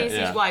enjoy them, the but DC.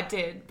 yeah. Well, I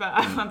did,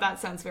 but that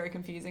sounds very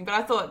confusing. But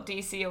I thought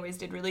DC always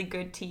did really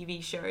good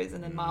TV shows,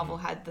 and then Marvel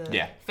had the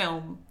Yeah.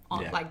 film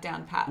on, Yeah. like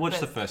down pat.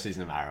 Watched but the first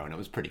season of Arrow and it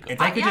was pretty good. If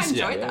they could I just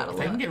enjoyed that a if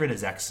they can lot. get rid of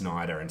Zack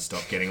Snyder and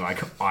stop getting like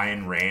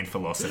Ayn Rand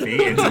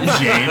philosophy and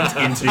jammed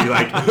into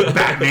like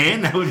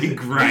Batman, that would be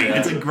great.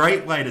 It's a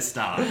great way to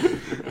start.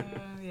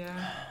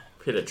 Yeah,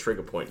 Hit a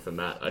trigger point for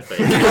Matt, I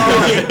think.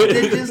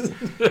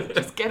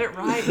 just get it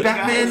right, you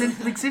Batman, guys.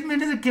 like Superman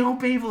doesn't kill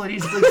people, and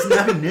he's like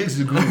snapping necks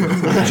and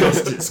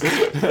justice.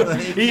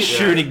 He's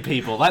shooting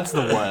people. That's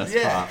the worst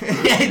Yeah, part.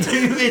 yeah,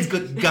 dude, it's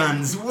got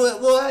guns.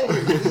 Why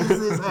is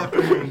this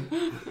happening?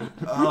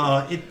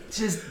 Oh, it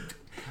just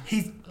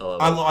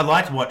I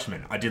liked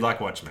Watchmen. I did like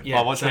Watchmen. Yeah.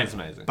 Well, Watchmen's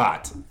amazing.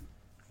 But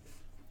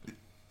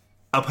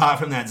apart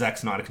from that, Zack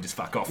Snyder can just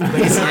fuck off,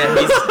 please.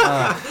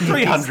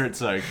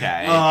 300's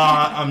okay.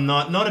 I'm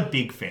not a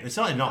big fan. It's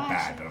not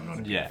bad, but I'm not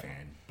a big Yeah.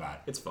 fan.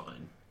 But It's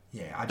fine.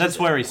 yeah, That's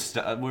where he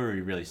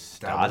really that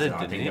started, was, I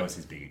didn't think he? that was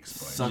his big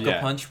explosion. Sucker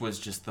Yeah. Punch was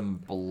just the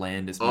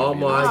blandest Oh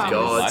movie my I've ever seen in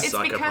God. life. It's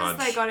Sucker because Punch.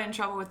 they got in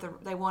trouble with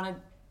they wanted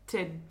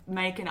to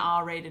make an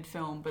R-rated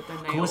film, but then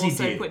they course he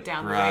also did. put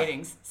down the Right.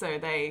 ratings, so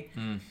they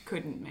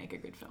couldn't make a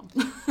good film.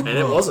 And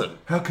it wasn't.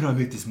 How can I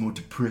make this more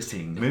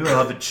depressing? Maybe I'll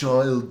have a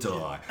child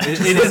die.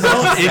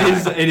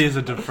 It is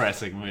a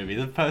depressing movie.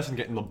 The person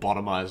getting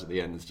lobotomized at the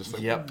end is just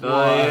like, Yep.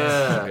 Oh,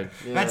 yeah.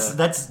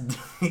 That's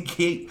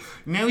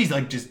now he's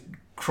like just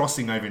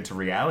crossing over into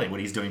reality. What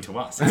he's doing to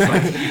us, it's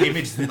like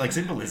image, like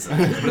symbolism.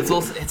 But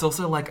it's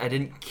also like I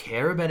didn't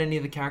care about any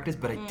of the characters,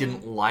 but I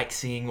didn't like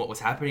seeing what was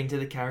happening to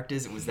the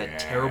characters. It was that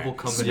terrible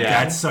combination.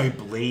 Yeah. That's so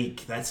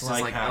bleak. That's It's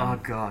just like, oh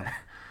god.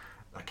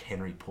 like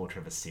Henry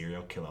Portrait of a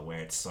Serial Killer, where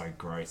it's so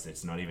gross that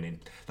it's not even in.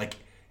 Like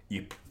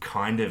you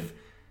kind of.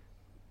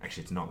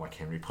 Actually, it's not like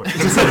Henry Portrait.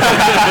 You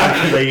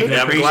can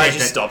Yeah, I'm glad appreciate you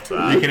that- stopped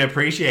that. You can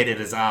appreciate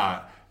it as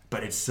art.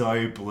 But it's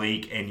so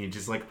bleak, and you're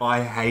just like,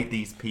 I hate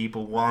these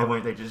people. Why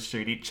won't they just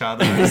shoot each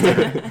other instead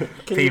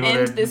of people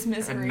end that this are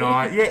misery?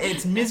 not? Yeah,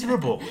 it's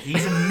miserable.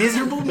 He's a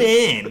miserable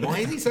man. Why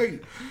is he so?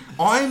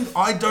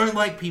 I don't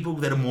like people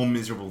that are more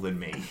miserable than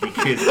me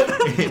because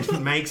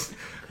it makes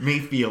me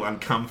feel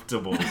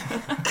uncomfortable.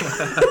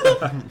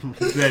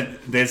 That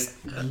there's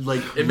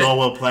like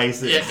lower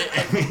places.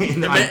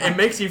 It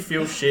makes you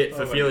feel shit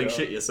for feeling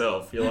shit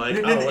yourself. You're like,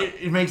 oh,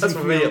 It makes that's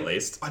me for feel, me at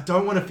least. I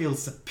don't want to feel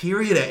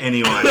superior to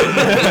anyone.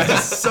 It's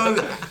just so.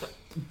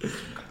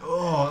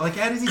 Oh, like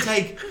how does he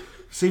take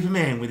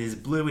Superman with his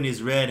blue and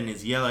his red and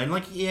his yellow? And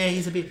like, yeah,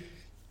 he's a bit.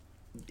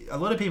 A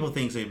lot of people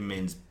think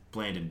Superman's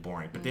bland and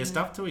boring, but there's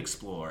stuff to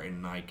explore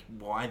in like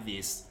why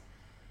this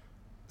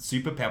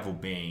super powerful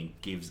being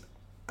gives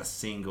a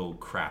single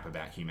crap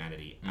about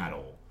humanity at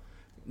all.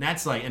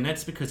 And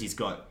that's because he's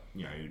got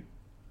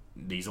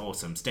these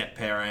awesome step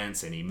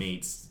parents, and he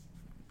meets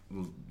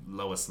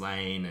Lois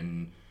Lane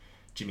and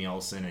Jimmy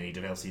Olsen, and he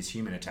develops these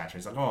human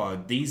attachments. Like,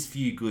 oh, these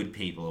few good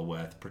people are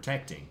worth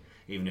protecting,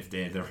 even if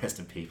the rest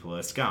of people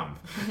are scum.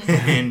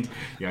 And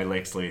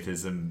Lex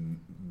Luthor's a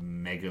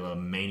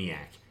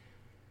megalomaniac,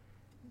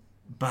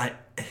 but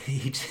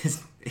he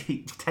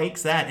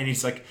takes that and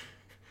he's like,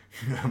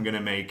 I'm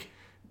gonna make.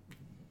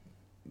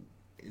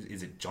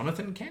 Is it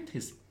Jonathan Kent?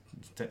 His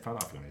stepfather?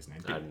 I forgot his name.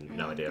 I have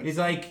no idea. He's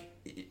like,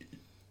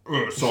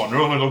 son,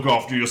 only look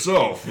after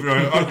yourself.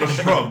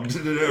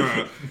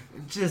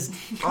 Just,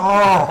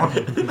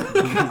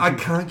 I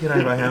can't get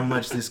over how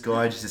much this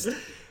guy just,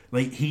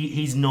 like,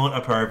 he's not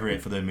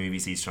appropriate for the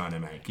movies he's trying to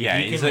make. Yeah,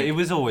 He can it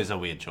was always a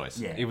weird choice.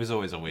 Yeah. It was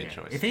always a weird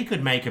choice. If he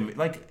could make him,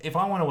 like, if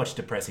I want to watch a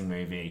depressing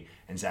movie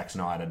and Zack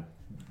Snyder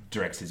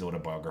directs his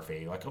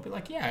autobiography, like, I'll be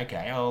like, yeah,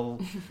 okay,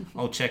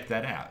 I'll check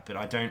that out. But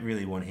I don't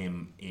really want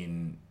him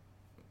in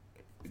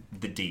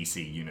the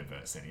DC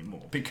universe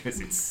anymore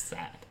because it's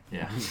sad.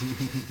 Yeah.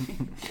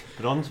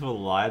 But on to a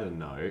lighter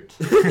note.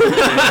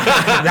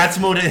 That's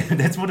more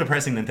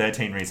depressing than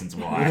 13 Reasons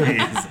Why.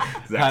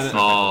 Had-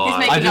 Oh,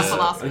 He's making up for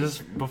last I week.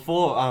 just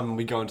before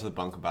we go into the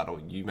bunker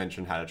battle, you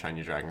mentioned How to Train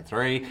Your Dragon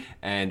 3,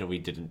 and we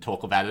didn't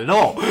talk about it at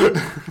all.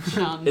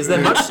 None. is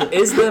there much?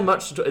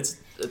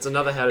 It's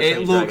another How to Train It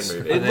Your looks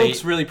Dragon it movie.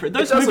 looks really pretty.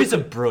 Those does movies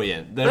look- are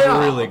brilliant. They They're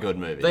are. really good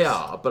movies. They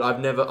are, but I've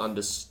never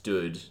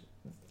understood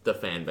the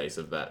fan base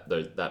of that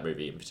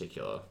movie in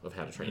particular of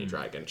How to Train Your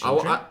Dragon.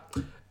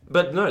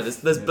 But no,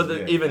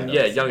 even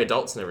young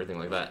adults and everything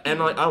like that.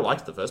 And I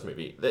liked the first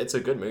movie. It's a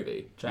good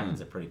movie.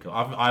 Dragons are pretty cool.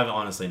 I've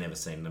honestly never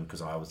seen them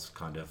because I was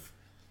kind of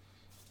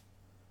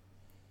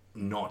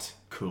not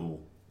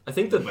cool I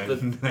think when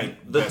they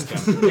first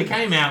came. They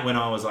came out when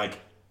I was like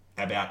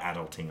about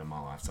adulting in my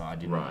life, so I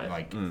didn't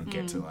Right.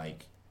 get to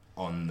like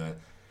on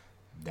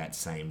that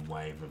same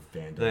wave of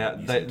fandom. They are, that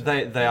you they, seem to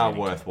they, be they are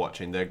getting worth to.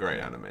 watching. They're great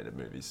animated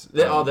movies.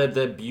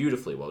 they're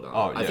beautifully well done. Oh,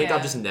 I yeah. think I've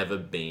Yeah. just never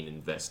been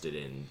invested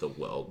in the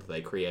world they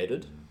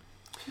created.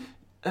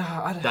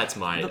 That's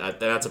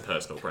that's a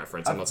personal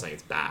preference. I'm not saying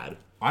it's bad.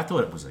 I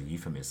thought it was a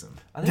euphemism.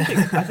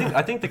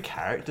 I think the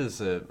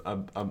characters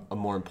are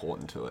more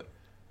important to it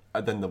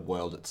than the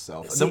world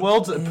itself. The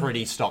world's a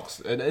pretty stock.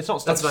 It's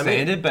not stock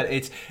standard, but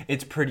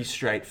it's pretty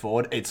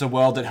straightforward. It's a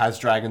world that has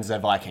dragons. They're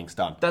Vikings.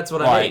 Done. That's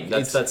what I mean.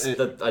 I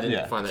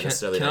didn't find that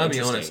necessarily. Can I be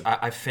interesting.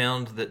 honest? I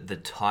found that the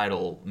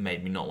title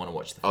made me not want to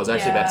watch the film. I was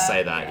actually about to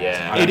say that.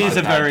 Yeah, it is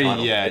a very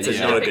It's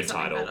not a good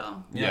title.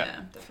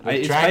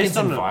 Definitely. It's Dragons based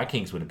on and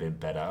Vikings would have been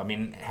better. I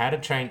mean, How to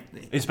Train...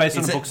 It's based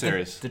on a book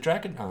series. The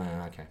dragon... Oh,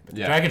 okay. But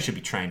the dragon should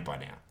be trained by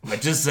now.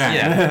 Like, just saying.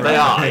 Yeah. They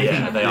are.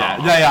 Yeah, they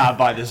are. They are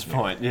by this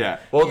point. Yeah.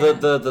 Well,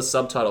 the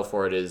subtitle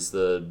for it is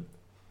the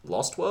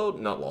Lost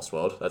World, not Lost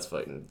World. That's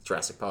fucking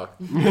Jurassic Park.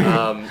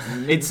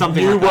 It's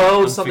something New like that.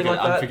 World, I'm something like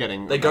that. I'm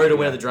forgetting. They go to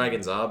where the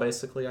dragons are,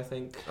 basically. I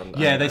think.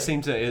 They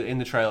seem to. In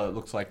the trailer, it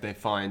looks like they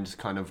find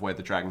kind of where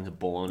the dragons are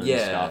born and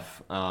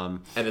stuff.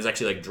 And there's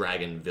actually like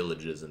dragon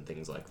villages and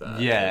things like that.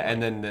 Yeah,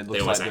 and then it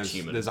looks like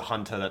human. there's a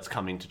hunter that's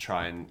coming to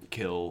try and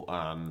kill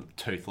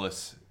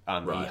Toothless.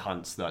 He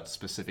hunts that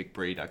specific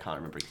breed. I can't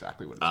remember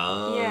exactly what it's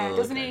called.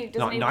 Doesn't he?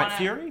 Doesn't he Night wanna,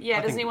 Fury?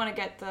 Yeah, doesn't he want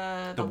to get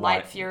the White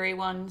Light Fury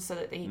one so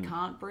that he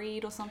can't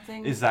breed or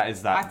something? Is that?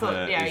 I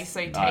thought, so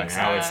he takes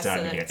now her it's so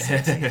starting that to get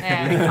sexy. he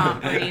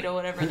can't breed or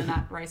whatever, and then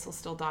that race will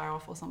still die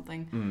off or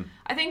something.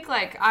 I think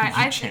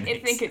I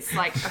think it's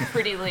like a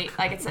pretty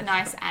like it's a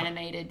nice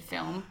animated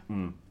film,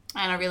 and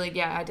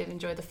I did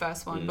enjoy the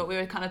first one. But we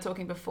were kind of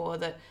talking before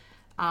that,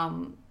 I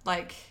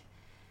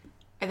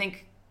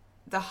think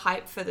the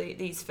hype for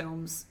these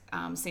films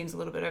seems a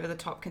little bit over the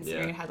top,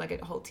 considering it had like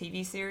a whole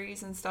TV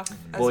series and stuff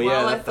as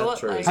well. I thought.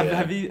 true. Like,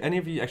 Have any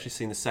of you actually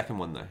seen the second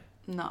one though?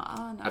 No.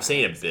 I've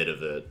seen a bit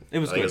of it. It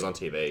was I think good. it was on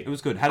TV. It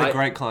was good. Had a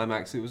great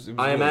climax. It was I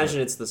really imagine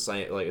good. it's the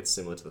same. Like it's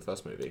similar to the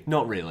first movie.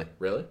 Not really.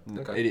 Really?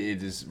 Okay.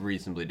 It is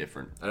reasonably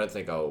different. I don't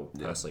think I'll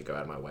personally go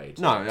out of my way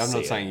to No, I'm see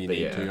not saying you but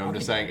need to. I'm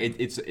just saying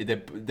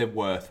they're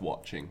worth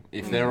watching.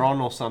 If they're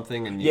on or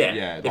something, and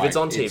if it's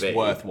on TV, it's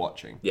worth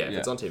watching. Yeah, if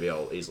it's on TV,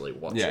 I'll easily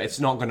watch it. Yeah, it's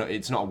not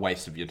a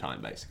waste of your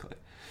time, basically.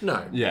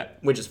 No. Yeah.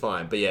 Which is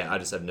fine. But yeah, I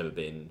just have never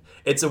been...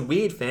 It's a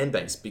weird fan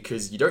base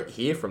because you don't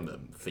hear from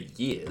them for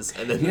years.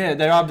 And then... Yeah,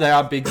 there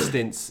are big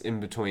stints in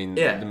between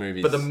the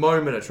movies. But the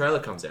moment a trailer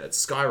comes out, it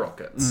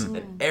skyrockets.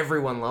 And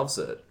everyone loves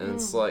it. And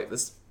it's like,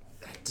 this...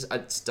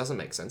 It doesn't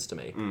make sense to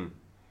me.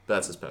 But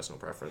that's his personal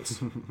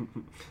preference.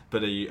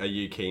 But are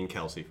you keen,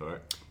 Kelsey, for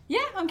it?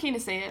 Yeah, I'm keen to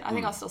see it. I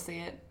think I'll still see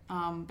it.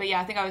 But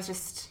yeah, I think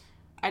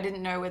I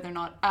didn't know whether or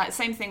not...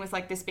 same thing with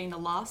like this being the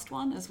last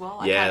one as well.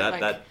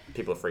 That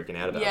people are freaking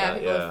out about that. Yeah,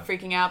 people are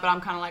freaking out, but I'm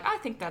kind of like, I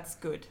think that's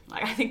good.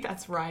 Like, I think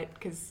that's right,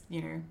 because,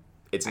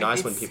 It's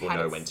nice when people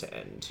know when to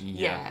end.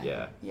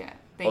 Yeah.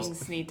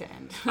 Things need to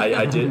end.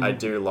 I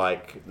do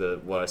like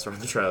what I saw in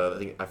the trailer.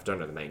 I don't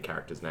know the main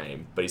character's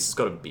name, but he's just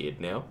got a beard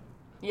now.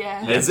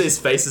 Yeah. His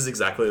face is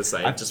exactly the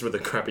same, just with a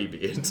crappy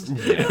beard.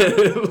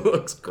 It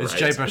looks great. It's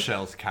Jay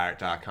Bachel's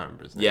character. I can't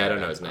remember his name. Yeah, I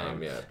don't know his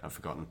name. I've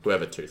forgotten.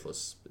 Whoever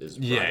Toothless is.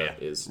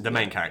 Is the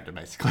main character,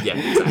 basically. Yeah,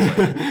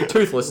 exactly.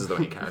 Toothless is the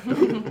main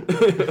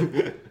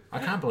character. I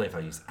can't believe I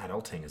use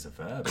adulting as a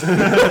verb.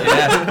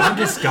 I'm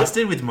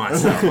disgusted with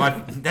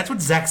myself. That's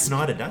what Zack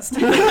Snyder does to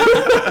me.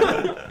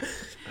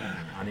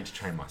 I need to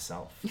train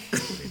myself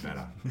to be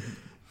better.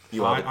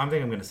 I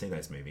think I'm going to see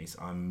those movies.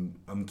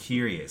 I'm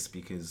curious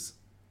because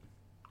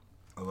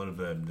a lot of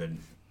in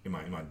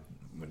my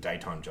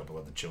daytime job, a lot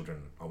of the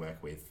children I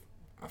work with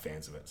are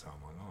fans of it. So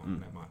I'm like,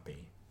 that might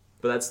be.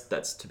 But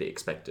that's to be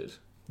expected.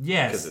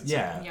 Yes, It's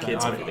yeah. a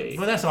kids movie.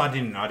 But that's why I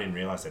didn't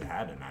realize it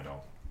had an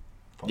adult.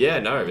 Yeah,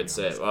 no, it's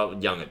a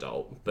young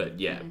adult, but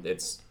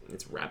it's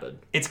rabid.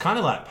 It's kind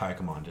of like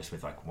Pokemon, just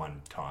with like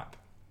one type.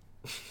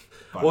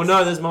 Well,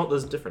 no,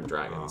 there's different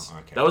dragons. Oh,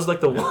 okay. That was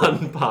like the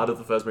one part of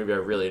the first movie I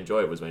really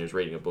enjoyed was when he was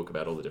reading a book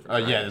about all the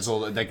different dragons.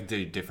 They can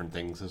do different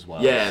things as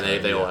well. Yeah,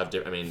 and they all have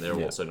different... I mean, they're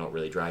also not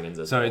really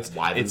dragons. So it's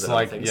like,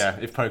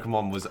 if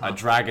Pokemon was a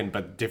dragon,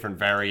 but different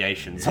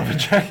variations of a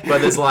dragon.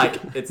 But there's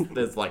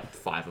like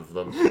 5 of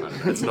them. I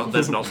don't know,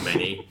 there's not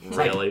many,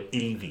 really. Like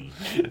Eevee.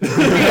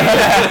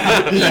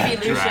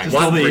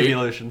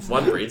 Evolution.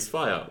 One breeds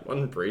fire,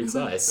 one breeds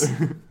ice.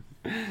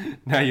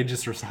 Now you're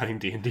just reciting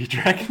D&D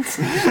dragons.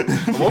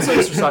 I'm also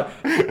just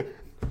reciting...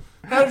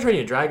 How to Train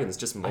Your Dragon is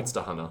just Monster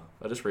Hunter.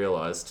 I just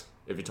realised.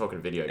 If you're talking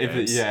video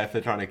games. If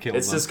they're trying to kill them.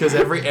 It's just because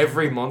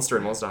every monster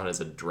in Monster Hunter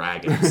is a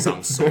dragon of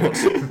some sort.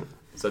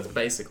 So it's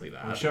basically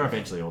that. I'm sure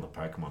eventually all the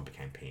Pokemon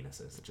became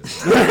penises. It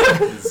just,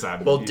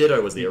 well,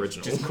 Ditto was the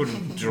original. Just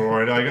couldn't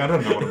draw it. I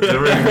don't know what I'm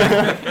doing.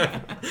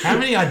 How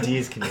many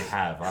ideas can you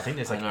have? I think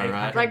there's like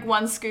 800. Like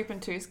 1 scoop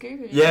and 2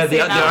 scoop. Yeah,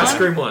 the ice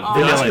cream one. Oh,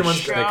 The ice cream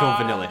one's They're called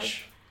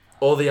Vanillish.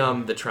 Or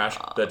the trash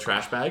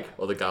bag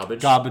or the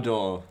garbage.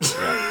 Garbodor.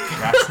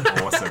 That's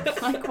awesome.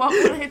 Like, what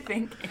were they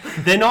thinking?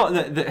 They're not.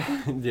 They're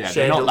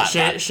not that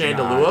bad.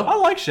 Chandelure. I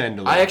like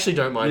Chandelure. I actually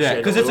don't mind. Yeah,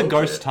 because it's a Chandelure,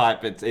 ghost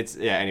type. It's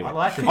anyway. I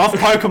like it. Off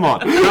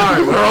Pokemon.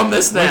 No, we're on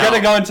this now. We're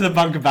gonna go into the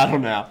bunker battle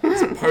now.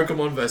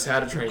 Pokemon versus How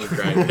to Train Your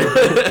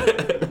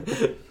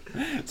Dragon.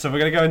 So we're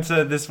going to go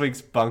into this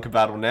week's bunker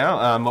battle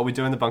now. What we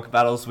do in the bunker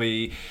battles,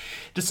 we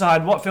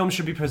decide what films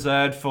should be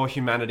preserved for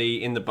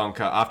humanity in the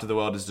bunker after the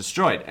world is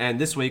destroyed. And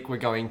this week we're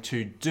going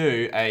to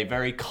do a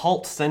very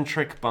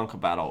cult-centric bunker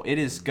battle. It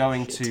is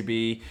going to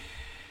be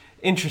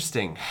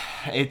interesting.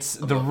 It's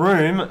The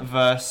Room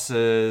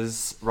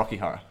versus Rocky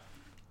Horror.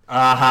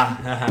 Why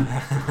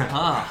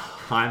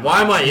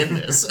am I in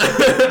this?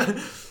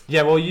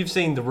 Yeah, well, you've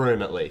seen The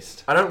Room at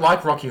least. I don't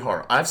like Rocky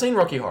Horror. I've seen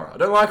Rocky Horror. I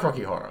don't like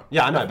Rocky Horror.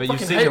 Yeah, I know, but you've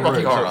fucking seen hate The Room,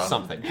 Rocky so Horror. it's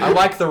something. I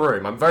like The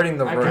Room. I'm voting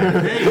The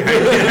Room.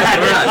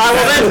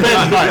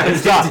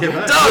 It's done.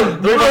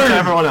 Done! The Move on to Room!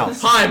 everyone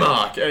else. Hi,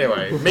 Mark.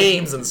 Anyway,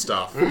 memes and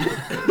stuff.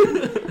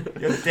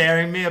 You're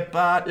tearing me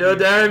apart. You're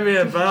daring me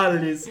about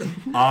it is.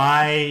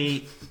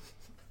 I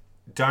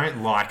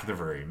don't like The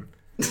Room.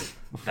 That's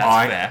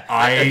fair.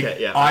 Okay,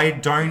 yeah. I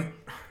don't.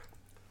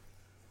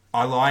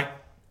 I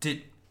liked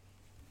it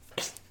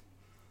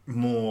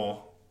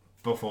more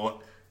before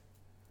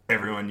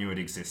everyone knew it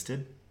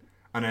existed.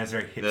 I know it's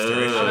very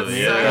hipsterish.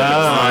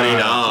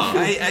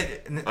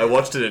 I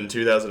watched it in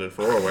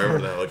 2004 or wherever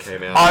the hell it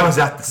came out. I was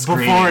at the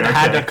screening. Before it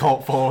had a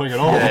cult following at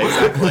all. Yeah,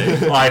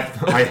 exactly.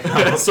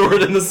 I saw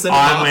it in the cinema.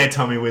 I'm where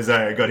Tommy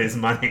Wiseau got his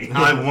money.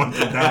 I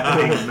wanted that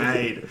thing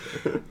made.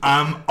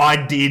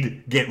 I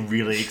did get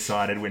really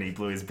excited when he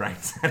blew his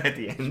brains out at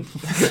the end.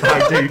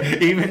 I do.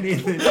 Even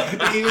in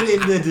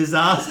the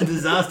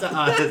disaster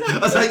artist, I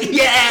was like,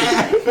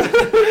 yeah,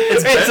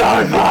 It's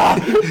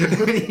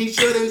over! when he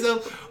shot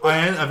himself.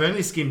 I've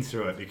only skimmed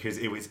through it because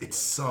it's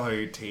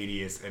so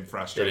tedious and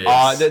frustrating.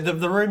 It is.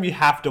 The Room you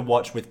have to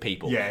watch with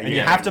people. Yeah, And yeah.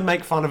 you have to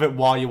make fun of it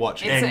while you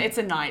watch it. It's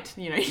a night,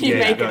 you make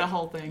it a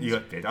whole thing. You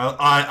got bit.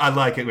 I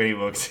like it when he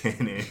walks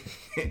in and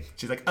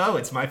she's like, "Oh,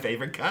 it's my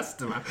favorite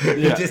customer." Yeah.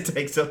 He just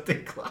takes off the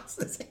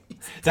glasses.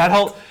 That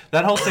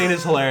whole scene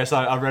is hilarious.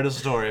 I read a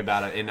story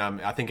about it in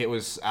I think it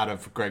was out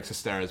of Greg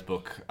Sestera's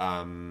book,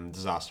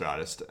 Disaster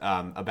Artist,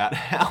 about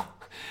how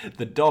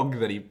the dog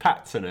that he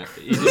pats in it,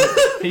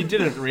 he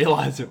didn't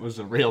realize it was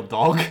a real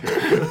dog.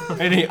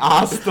 And he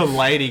asked the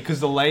lady, because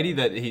the lady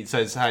that he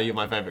says, "Hey, you're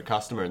my favorite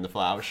customer" in the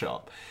flower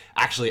shop,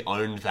 actually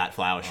owned that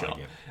flower shop.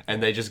 yeah.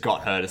 And they just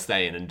got her to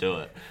stay in and do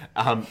it.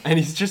 And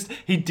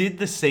he did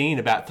the scene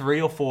about 3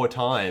 or 4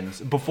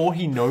 times before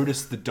he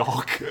noticed the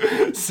dog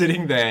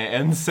sitting there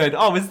and said,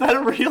 "Oh, is that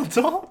a real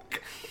dog?"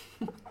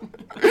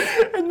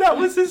 And that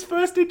was his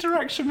first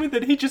interaction with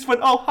it. He just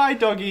went, "Oh, hi,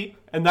 doggy."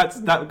 And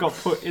that got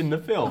put in the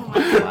film.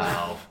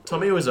 Wow.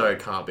 Tommy Wiseau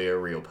can't be a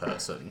real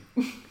person.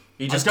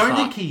 He just I don't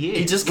can't. think he is.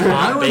 He just No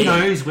can't one be.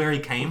 knows where he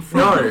came from.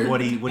 No.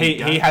 What he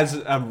He has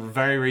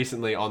very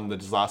recently on the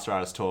Disaster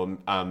Artist tour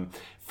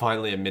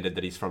finally admitted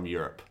that he's from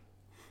Europe.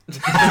 We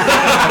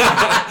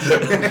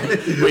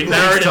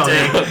narrowed it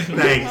down.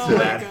 Thanks for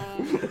that.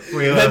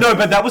 No,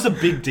 but that was a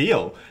big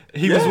deal.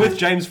 He was with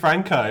James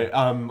Franco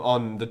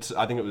on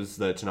I think it was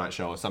the Tonight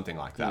Show or something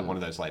like that, one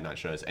of those late night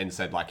shows, and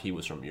said like he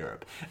was from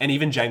Europe. And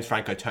even James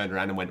Franco turned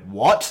around and went,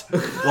 "What?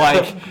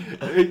 Like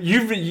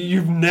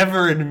you've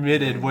never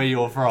admitted where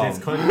you're from."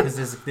 Because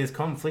there's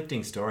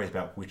conflicting stories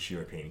about which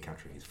European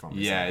country he's from.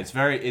 Yeah, it's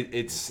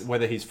it's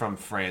whether he's from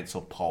France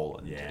or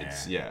Poland.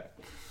 Yeah.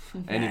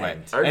 Anyway,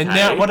 Okay. and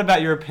now what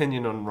about your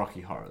opinion on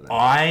Rocky Horror then?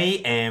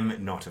 I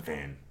am not a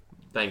fan.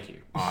 Thank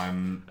you. I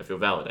feel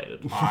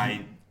validated.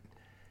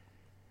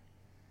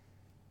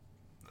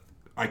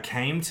 I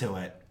came to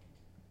it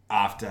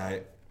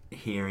after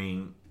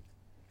hearing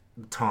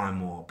Time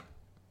Warp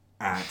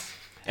at...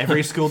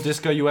 Every school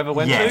disco you ever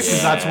went to? Yes.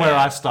 Because that's where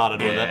I started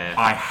with it. Yeah.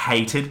 I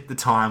hated the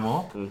Time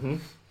Warp. Mm-hmm.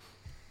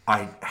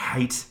 I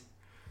hate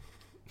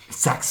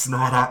Zack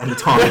Snyder and the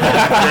Time Warp.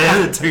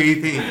 They're the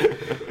two things.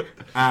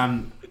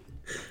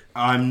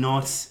 I'm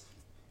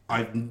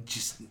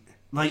just...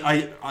 Like,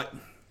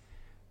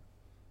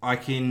 I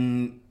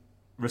can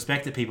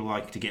respect that people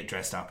like to get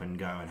dressed up and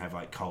go and have,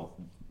 like, cult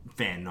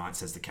fan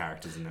nights as the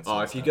characters and that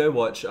sort of If you stuff. go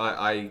watch,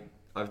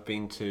 I've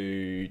been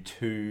to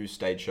 2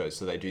 stage shows,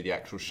 so they do the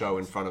actual show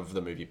in front of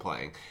the movie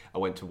playing. I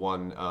went to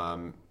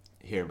one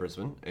here in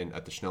Brisbane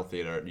at the Schnell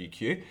Theatre at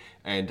UQ,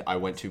 and I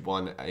went to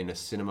one in a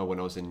cinema when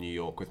I was in New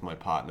York with my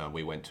partner.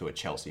 We went to a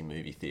Chelsea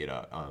movie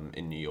theatre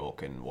in New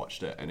York and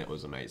watched it, and it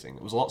was amazing.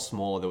 It was a lot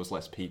smaller, there was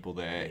less people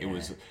there. It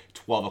was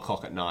 12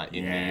 o'clock at night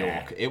in New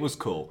York. It was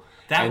cool.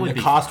 That and would the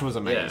be cast fun. was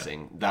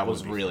amazing. Yeah. That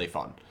was really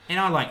fun. And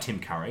I like Tim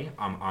Curry.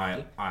 I'm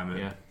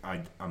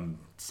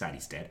sad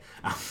he's dead.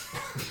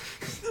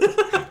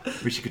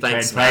 Wish you could trade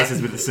Thanks, Matt.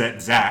 places with a certain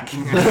Zach.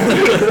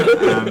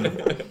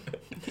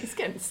 He's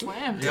getting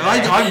slammed.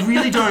 I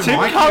really don't Tim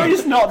like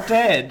Curry's him. not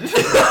dead.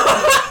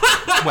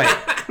 Wait,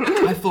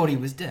 I thought he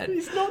was dead.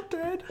 He's not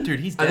dead. Dude,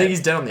 he's dead. I think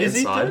he's dead on the Is he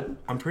inside. dead?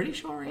 I'm pretty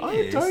sure he I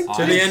is. don't I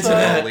To the think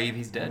internet. so. believe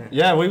he's dead.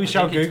 Yeah, we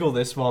shall think it's- Google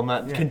this while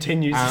Matt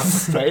continues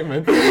his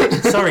statement.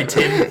 Sorry,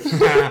 Tim.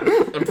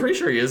 I'm pretty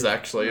sure he is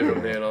actually, if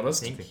I'm being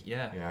honest. I think,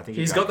 yeah. Yeah, I think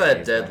He's he got got that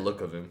his dead back.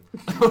 look of him.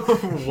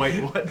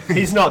 Wait, what?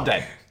 He's not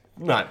dead.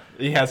 No,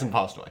 he hasn't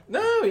passed away.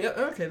 No, yeah,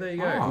 okay, there you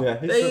go. Oh. Yeah,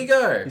 There you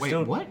go. He's Wait,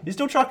 still, what? He's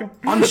still trucking.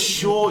 I'm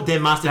sure there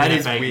must have That been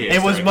is a fake weird. news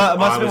It was story, must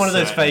but have been one of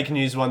those certain. fake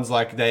news ones.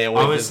 Like they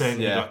always. I was certain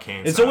he got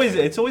cancer.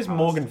 It's always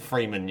Morgan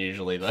Freeman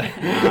usually though.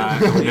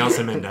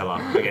 Nelson Mandela.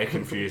 I get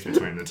confused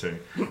between the two.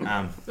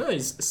 No,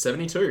 he's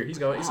 72. He's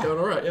going all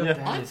right. Yeah. Yeah.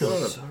 That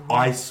is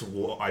I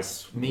swore.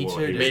 Me too,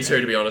 he dude. was Me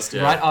too, to be honest.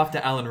 Yeah. right after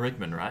Alan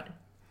Rickman, right?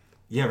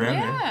 Yeah, around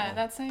Yeah,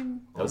 that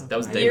same. That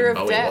was Year David of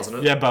Bowie, death. wasn't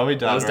it? Yeah, Bowie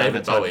died. That was around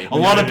David that time. Bowie. A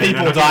lot of No, no,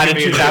 people no, died in no,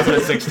 no, no.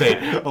 2016.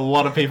 A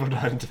lot of people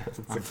died in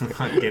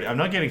 2016. there. I'm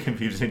not getting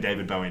confused between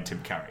David Bowie and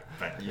Tim Curry,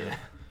 but Yeah.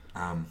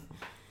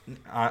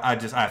 I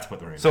have to put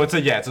the room. So it's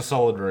a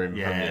solid room.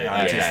 yeah,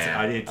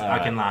 from you. I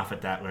can laugh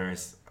at that,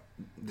 whereas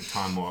the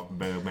time warp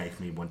will make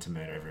me want to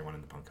murder everyone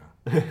in the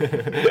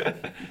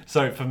bunker.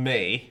 So for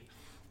me,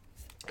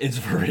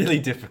 it's really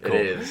difficult.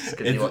 It is,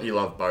 because you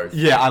love both.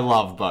 Yeah, I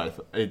love both.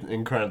 It's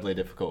incredibly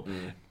difficult.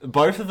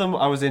 Both of them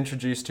I was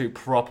introduced to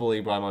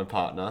properly by my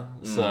partner.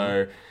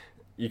 So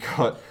you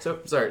got So,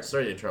 sorry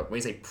to interrupt. When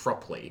you say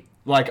properly,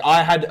 like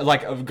I had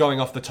like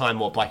going off the time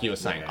warp, like you were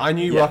saying. Yeah. I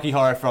knew Yeah. Rocky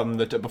Horror from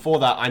the before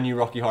that. I knew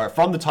Rocky Horror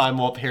from the time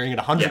warp, hearing it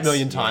 100 Yes.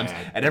 million times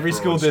Yeah, at every broad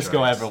school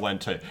disco I strokes. ever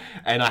went to,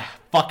 and I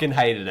fucking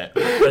hated it.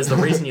 but is the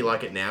reason you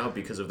like it now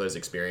because of those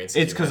experiences?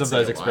 It's you've because had of seen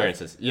those in life?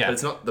 experiences. Yeah. But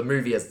it's not the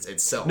movie as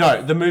itself.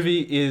 No, the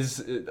movie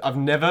is. I've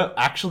never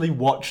actually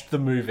watched the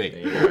There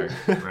movie. you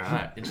go.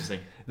 Right.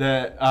 Interesting.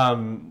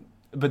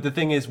 But the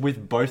thing is,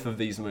 with both of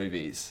these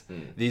movies,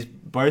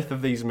 both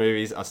of these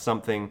movies are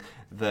something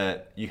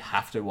that you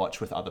have to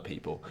watch with other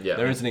people. Yeah.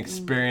 There is an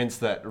experience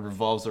that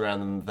revolves around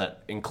them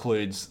that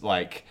includes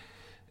like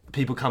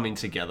people coming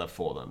together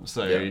for them.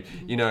 So Yeah.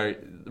 you know,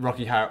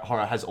 Rocky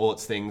Horror has all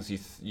its things.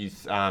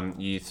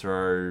 You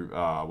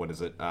throw what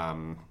is it?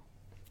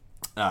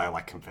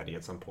 Like confetti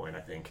at some point,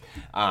 I think.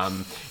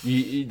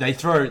 They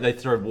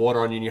throw water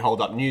on you, and you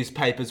hold up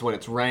newspapers when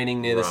it's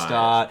raining near the Right,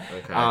 start.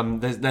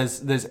 okay.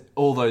 There's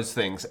all those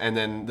things, and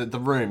then the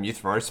room, you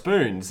throw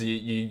spoons.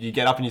 You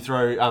get up and you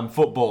throw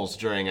footballs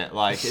during it.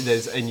 Like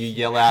and you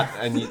yell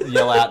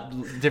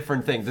out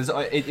different things.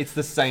 It's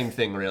the same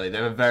thing really.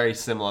 They're very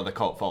similar, the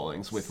cult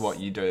followings, with what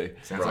you do.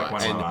 Sounds like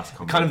one of And my last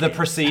kind of the comedy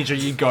procedure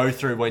you go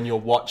through when you're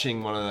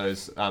watching one of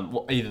those,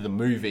 either the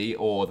movie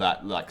or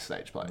that like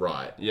stage play.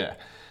 Right. Yeah.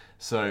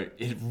 So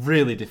it's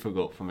really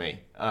difficult for me.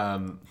 Do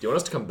you want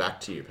us to come back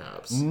to you,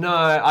 perhaps? No,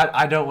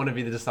 I don't want to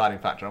be the deciding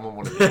factor. I don't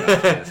want to be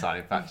the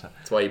deciding factor.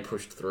 That's why you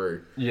pushed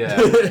through. Yeah.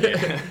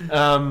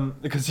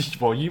 Because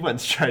you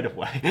went straight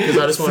away. Because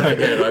I just wanted to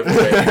get it over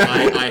with.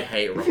 I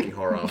hate Rocky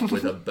Horror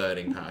with a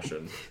burning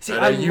passion. See, know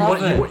I you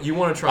love want it. you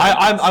want to try.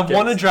 I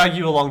want to drag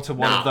you along to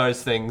one Nah. of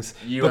those things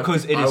You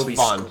because it I is will be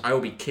fun. I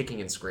will be kicking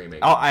and screaming.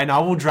 Oh, and I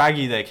will drag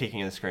you there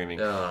kicking and screaming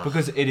Ugh.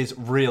 because it is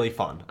really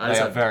fun. I They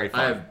just are have- very fun.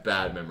 I have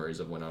bad memories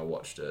of when I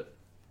watched it.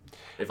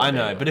 If I I'm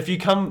know, being but if you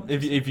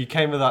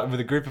came with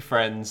a group of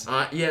friends,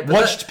 yeah, but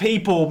watched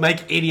people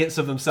make idiots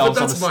of but themselves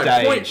on the that's my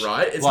stage, point,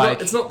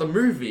 right? It's not the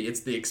movie;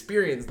 it's the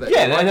experience that.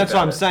 yeah, you like and that's what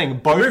about I'm it. saying. The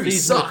Both movie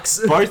these sucks.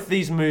 both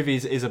these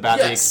movies is about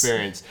the Yes.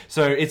 experience,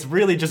 so it's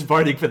really just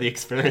voting for the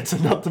experience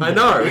and not the movie. I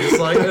know. It's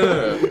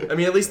like, I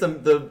mean, at least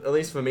at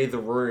least for me, The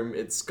Room,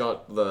 it's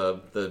got the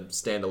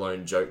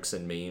standalone jokes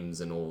and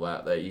memes and all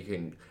that you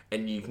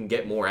can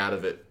get more out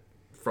of it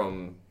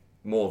from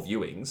more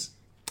viewings.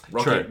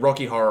 True.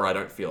 Rocky Horror, I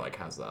don't feel like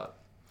has that.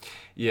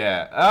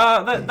 Yeah,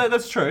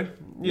 that's true.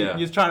 Yeah.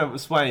 You're trying to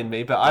sway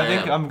me, but I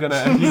think am. I'm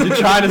gonna. You're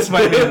trying to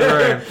sway me in the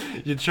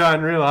room. You're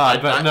trying real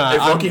hard, but no.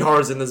 If I'm- Rocky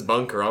Horror's in this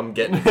bunker, I'm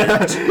getting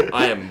nuked.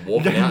 I am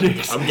walking out.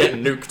 nuked. I'm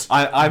getting nuked.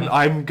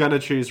 I'm gonna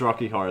choose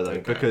Rocky Horror though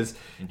Okay. because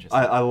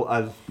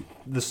Interesting.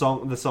 the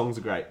songs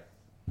are great.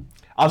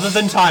 Other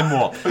than Time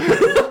Warp.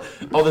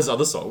 Oh, there's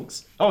other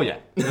songs. Oh yeah,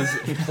 there's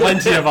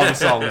plenty of other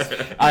songs.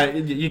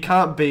 You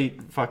can't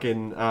beat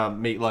fucking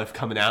Meatloaf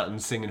coming out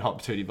and singing "Hot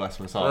Tootie Bless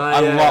My Soul."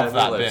 I yeah, love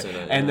that Meatloaf's bit.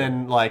 in it, And yeah.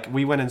 then like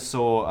we went and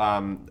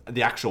saw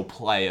the actual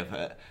play of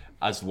it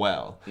as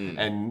well,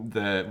 and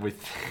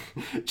with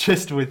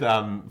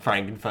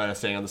Frankenfurter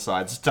sitting on the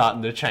side,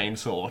 starting the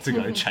chainsaw to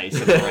go chase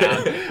him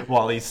around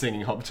while he's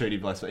singing "Hot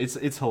Tootie Bless My."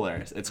 It's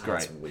hilarious. It's great.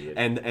 That's weird.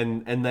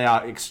 And they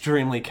are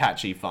extremely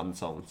catchy, fun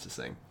songs to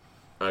sing.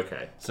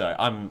 Okay. So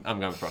I'm going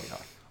with Rocky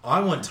Horror. I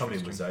want Tommy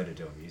Wiseau to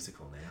do a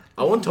musical now.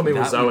 I want Tommy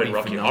That Wiseau would in be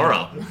Rocky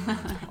phenomenal. Horror.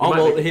 Oh might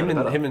well, be him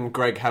better. and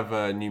Greg have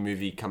a new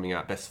movie coming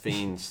out, Best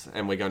Fiends,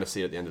 and we're going to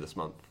see it at the end of this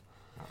month.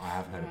 I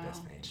have heard of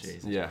Best Fiends.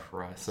 Jesus Yeah,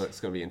 Christ. so it's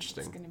going to be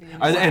interesting. It's gonna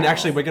be And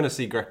actually, we're going to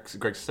see Greg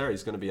Sestero.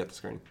 He's going to be at the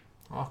screen.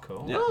 Oh,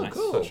 cool. Yeah, Oh, nice.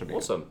 cool. That should be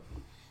good. Awesome.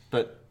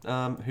 But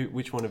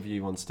which one of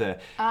you wants to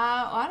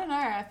I don't know.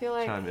 I feel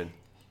like. chime in?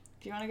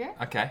 Do you want to go?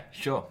 Okay,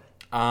 sure.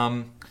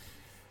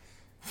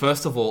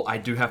 First of all, I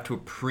do have to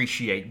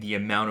appreciate the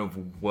amount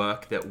of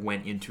work that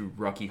went into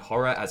Rocky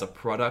Horror as a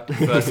product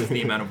versus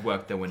the amount of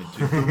work that went into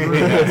The Room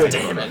as a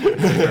product.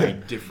 It's a very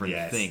different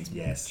Yes, thing.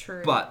 yes.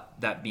 True. But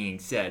that being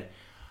said,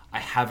 I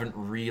haven't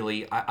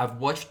really. I've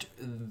watched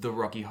the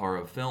Rocky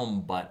Horror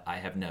film, but I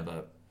have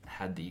never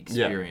had the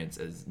experience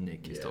as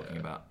Nick is talking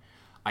about.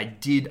 I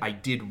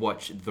did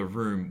watch The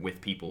Room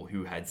with people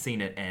who had seen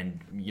it and,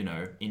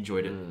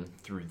 enjoyed it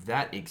through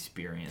that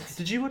experience.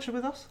 Did you watch it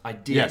with us? I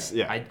did. Yes,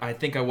 yeah. I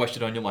think I watched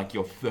it on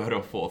your third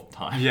or fourth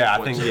time. Yeah,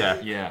 I think,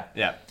 Yeah.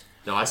 Yeah.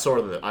 No, I saw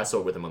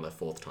it with him on the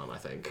fourth time, I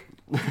think.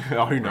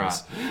 Oh, who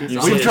knows?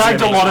 You've seen We've it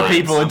dragged a so lot many of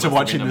people times. into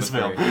That must have watching been this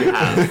film.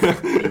 number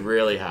 3. You have. You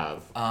really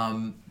have.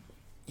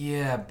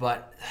 Yeah,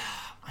 but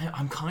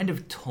I'm kind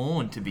of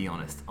torn, to be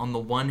honest. On the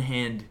one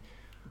hand,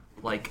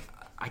 like,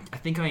 I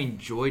think I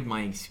enjoyed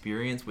my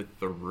experience with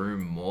The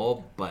Room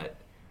more, but...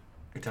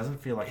 It doesn't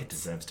feel like it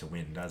deserves to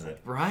win, does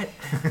it? Right?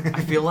 I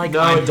feel like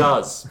No, it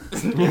does.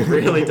 It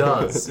really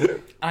does.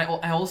 I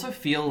also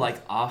feel like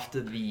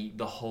after the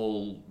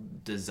whole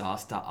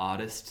disaster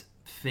artist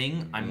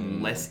thing,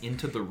 I'm less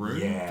into The Room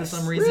for Yes.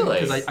 some reason.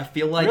 Really? Because I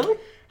feel like... Really?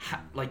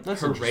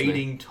 That's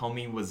parading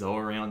Tommy Wiseau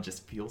around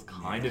just feels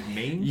kind of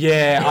mean.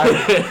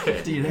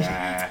 Yeah, Do you know?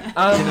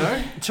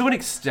 Yeah. to an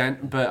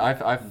extent, but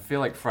I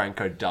feel like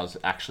Franco does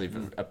actually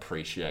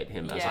appreciate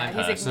him as Yeah, a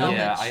he's person.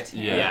 acknowledged. I'm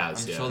Yeah.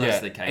 sure that's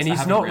the case. And I he's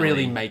haven't not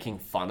really making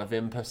fun of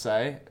him per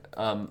se.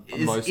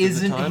 Most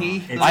isn't of the time. he?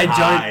 It's I high,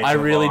 don't. I it's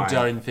a really line.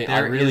 don't think.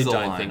 I There really is a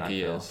don't line, think I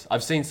he feel. is.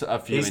 I've seen a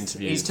few interviews.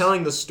 He's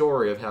telling the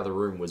story of how The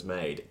Room was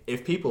made.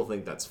 If people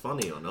think that's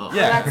funny or not.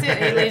 Yeah. That's it.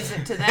 He leaves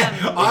it to them.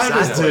 I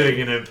was Exactly.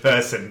 doing an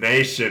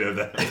impersonation of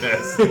that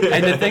person.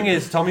 And the thing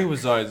is, Tommy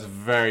Wiseau is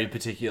very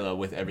particular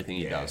with everything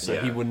he Yeah, does. So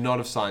yeah. he would not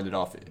have signed it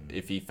off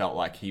if he felt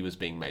like he was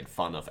being made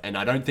fun of. And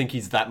I don't think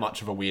he's that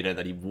much of a weirdo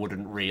that he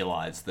wouldn't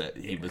realize that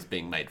he was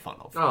being made fun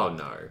of. Oh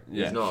no.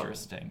 Yeah. He's not.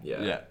 Interesting.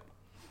 Yeah. Yeah.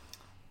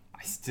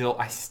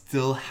 I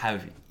still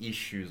have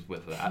issues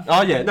with that.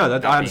 Oh yeah, no,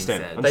 that, I being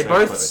understand. said, They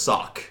both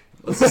suck.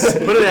 Let's just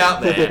put it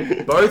out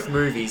there. Both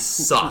movies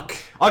suck.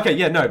 Okay,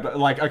 yeah, no, but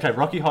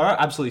Rocky Horror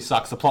absolutely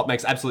sucks. The plot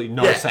makes absolutely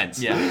no Yeah.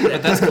 sense. Yeah,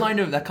 but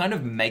that kind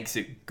of makes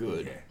it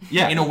good.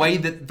 Yeah. In a way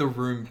that The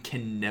Room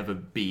can never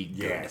be good.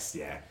 Yes,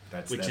 yeah.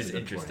 That's Which that's is a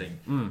good interesting.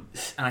 point.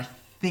 And I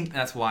think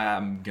that's why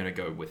I'm gonna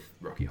go with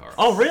Rocky Horror.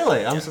 Oh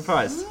really? I'm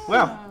surprised.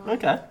 Wow.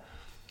 Okay.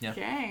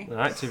 Okay. All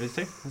right, 2v2.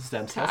 This is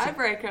down to Kelsey.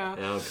 Tiebreaker.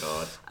 Oh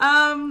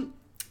god.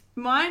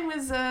 Mine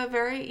was a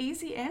very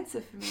easy answer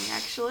for me,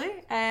 actually,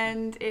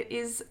 and it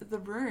is The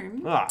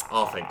Room. Ah.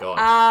 Oh thank god.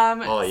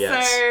 Oh,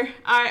 yes. So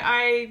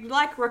I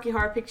like Rocky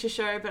Horror Picture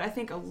Show, but I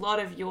think a lot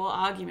of your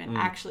argument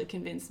actually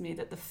convinced me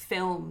that the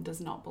film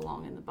does not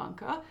belong in the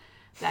bunker.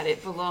 That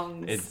it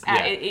belongs.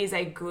 It is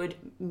a good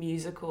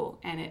musical,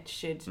 and it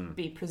should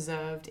be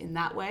preserved in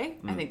that way.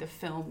 I think the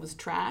film was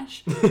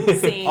trash.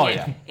 Seeing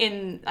it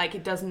in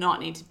it does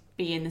not need to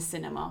be in the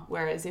cinema.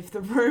 Whereas if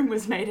The Room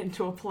was made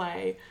into a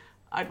play,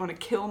 I'd want to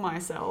kill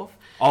myself.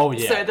 Oh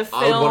yeah. So the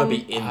film. I would want to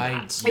be in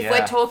that. If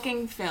we're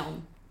talking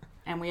film,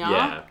 and we are,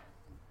 Yeah.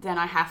 then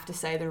I have to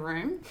say The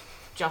Room,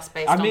 just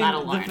based on that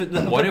alone.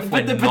 What if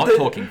we're not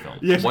talking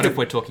film? What if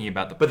we're talking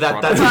about the But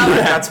product?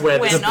 that's where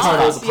We're this not.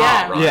 falls apart,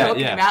 right? We're Yeah,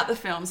 talking yeah. about the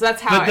film, so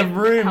that's how But The it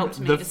Room, helped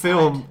me the decide.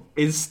 film,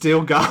 is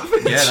still garbage.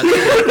 Yeah, that's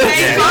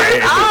They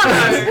both are,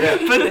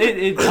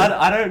 though. But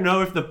I don't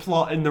know if the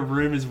plot in The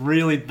Room is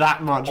really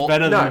that much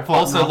better than the plot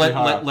also, in Rocky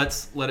Horror.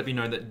 let it be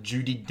known that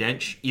Judi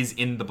Dench is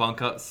in the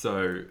bunker,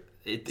 so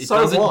it So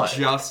doesn't what?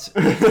 just.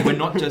 We're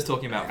not just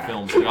talking about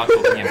films. We are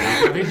talking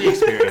I about. think the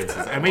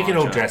experiences, and we can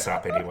all dress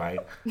up anyway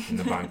in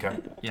the bunker.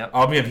 Yep.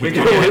 I'm gonna be. We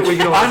can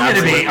all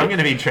I'm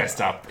gonna be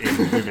dressed up in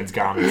women's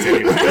garments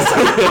anyway.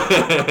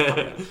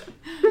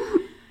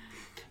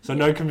 So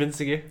no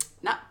convincing you?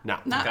 No. No.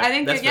 No, Okay. I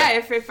think That's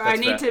that, fair. if I That's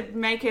need fair. to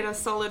make it a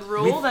solid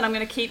rule, then I'm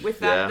going to keep with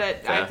that. Yeah, that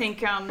I fair.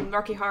 think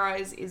Rocky Horror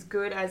is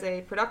good as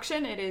a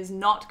production. It is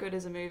not good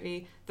as a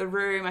movie. The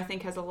Room, I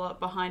think, has a lot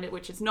behind it,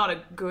 which is not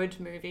a good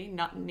movie.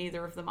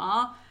 Neither of them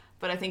are.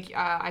 But I think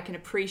I can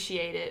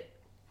appreciate it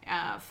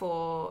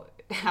for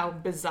how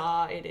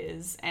bizarre it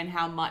is and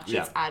how much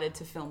it's added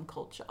to film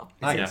culture.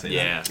 I can see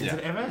that. Yeah. Is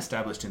it ever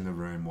established in The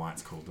Room why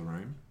it's called The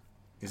Room?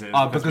 Is it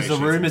Because The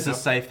Room is a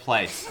safe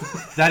place.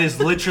 That is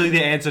literally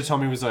the answer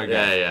Tommy Wiseau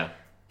gave. Yeah.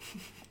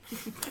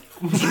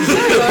 And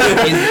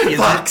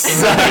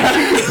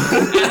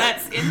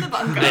that's in the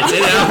bunker. It's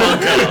in our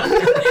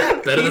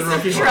bunker. Better than Piece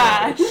Rocky of Horror.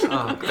 trash.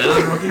 Better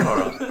than Rocky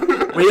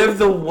Horror. We have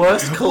the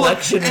worst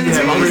collection in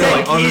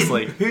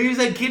honestly. Who's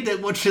that kid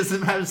that watches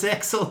them have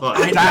sex a lot?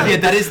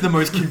 That is the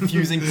most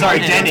confusing. Sorry,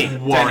 part. Denny.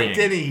 Worrying.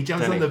 Denny, he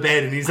jumps Denny. on the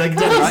bed and he's like,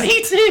 "Dad's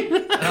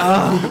eating."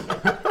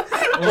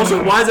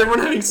 Also, why is everyone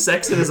having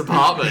sex in his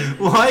apartment?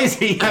 Why is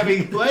he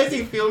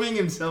filming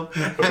himself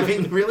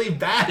having really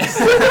bad?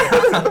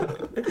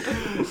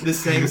 The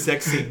same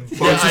sex scene. It's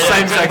the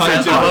same sex.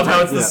 I love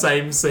how it's the Yeah.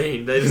 same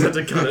scene. They just had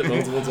to cut it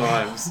multiple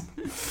times.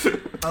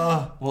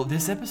 Well,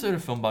 this episode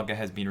of Film Bunker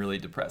has been really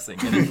depressing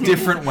in a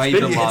different way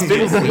than It's last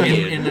been week.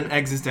 weird. In an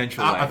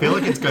existential way. I feel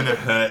like it's going to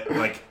hurt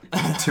like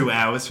 2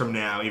 hours from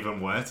now, even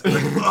worse.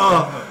 Like,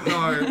 oh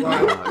no!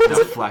 Wow.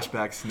 Just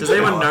flashbacks. Does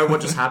anyone know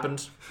what just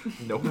happened?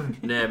 Nope.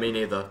 Nah, me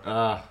neither.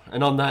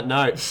 And on that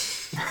note,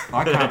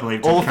 I can't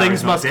believe Jim all Carrey's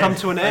things not must dead. come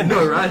to an end.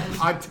 No, right?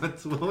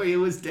 Well, he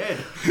was dead.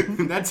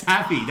 That's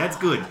happy. That's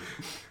good.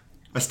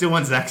 I still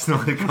want Zack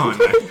Snyder gone.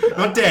 Though.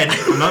 Not dead.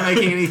 I'm not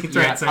making any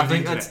threats. I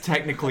think that's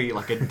technically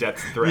like a death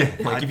threat.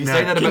 Yeah, like if you no.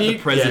 say that about you- the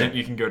president, yeah.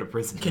 you can go to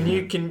prison.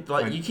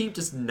 You keep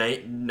just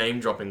name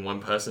dropping one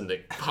person to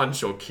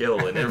punch or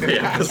kill in every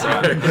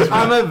episode,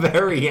 I'm a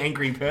very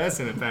angry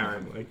person,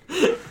 apparently.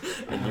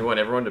 and you want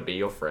everyone to be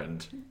your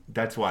friend.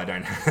 That's why I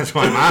don't. That's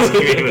why I'm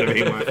asking you to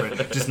be my friend.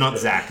 Just not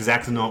Zach.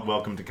 Zach's not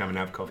welcome to come and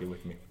have coffee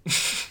with me.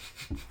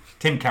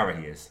 Tim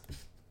Curry is.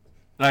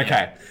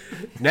 Okay.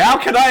 Now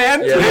can I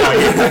end?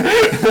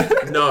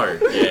 Yeah. No.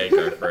 Yeah,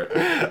 go for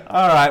it.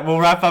 All right, we'll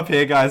wrap up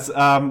here, guys.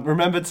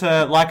 Remember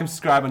to like and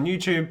subscribe on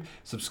YouTube.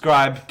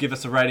 Subscribe, give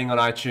us a rating on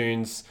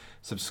iTunes.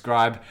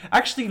 Subscribe.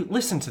 Actually,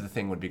 listen to the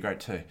thing would be great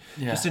too.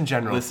 Yeah, Just in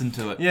general. listen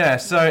to it. Yeah,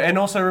 so, and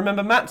also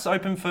remember, Matt's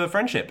open for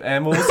friendship.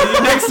 And we'll see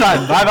you next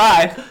time.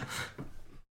 Bye-bye.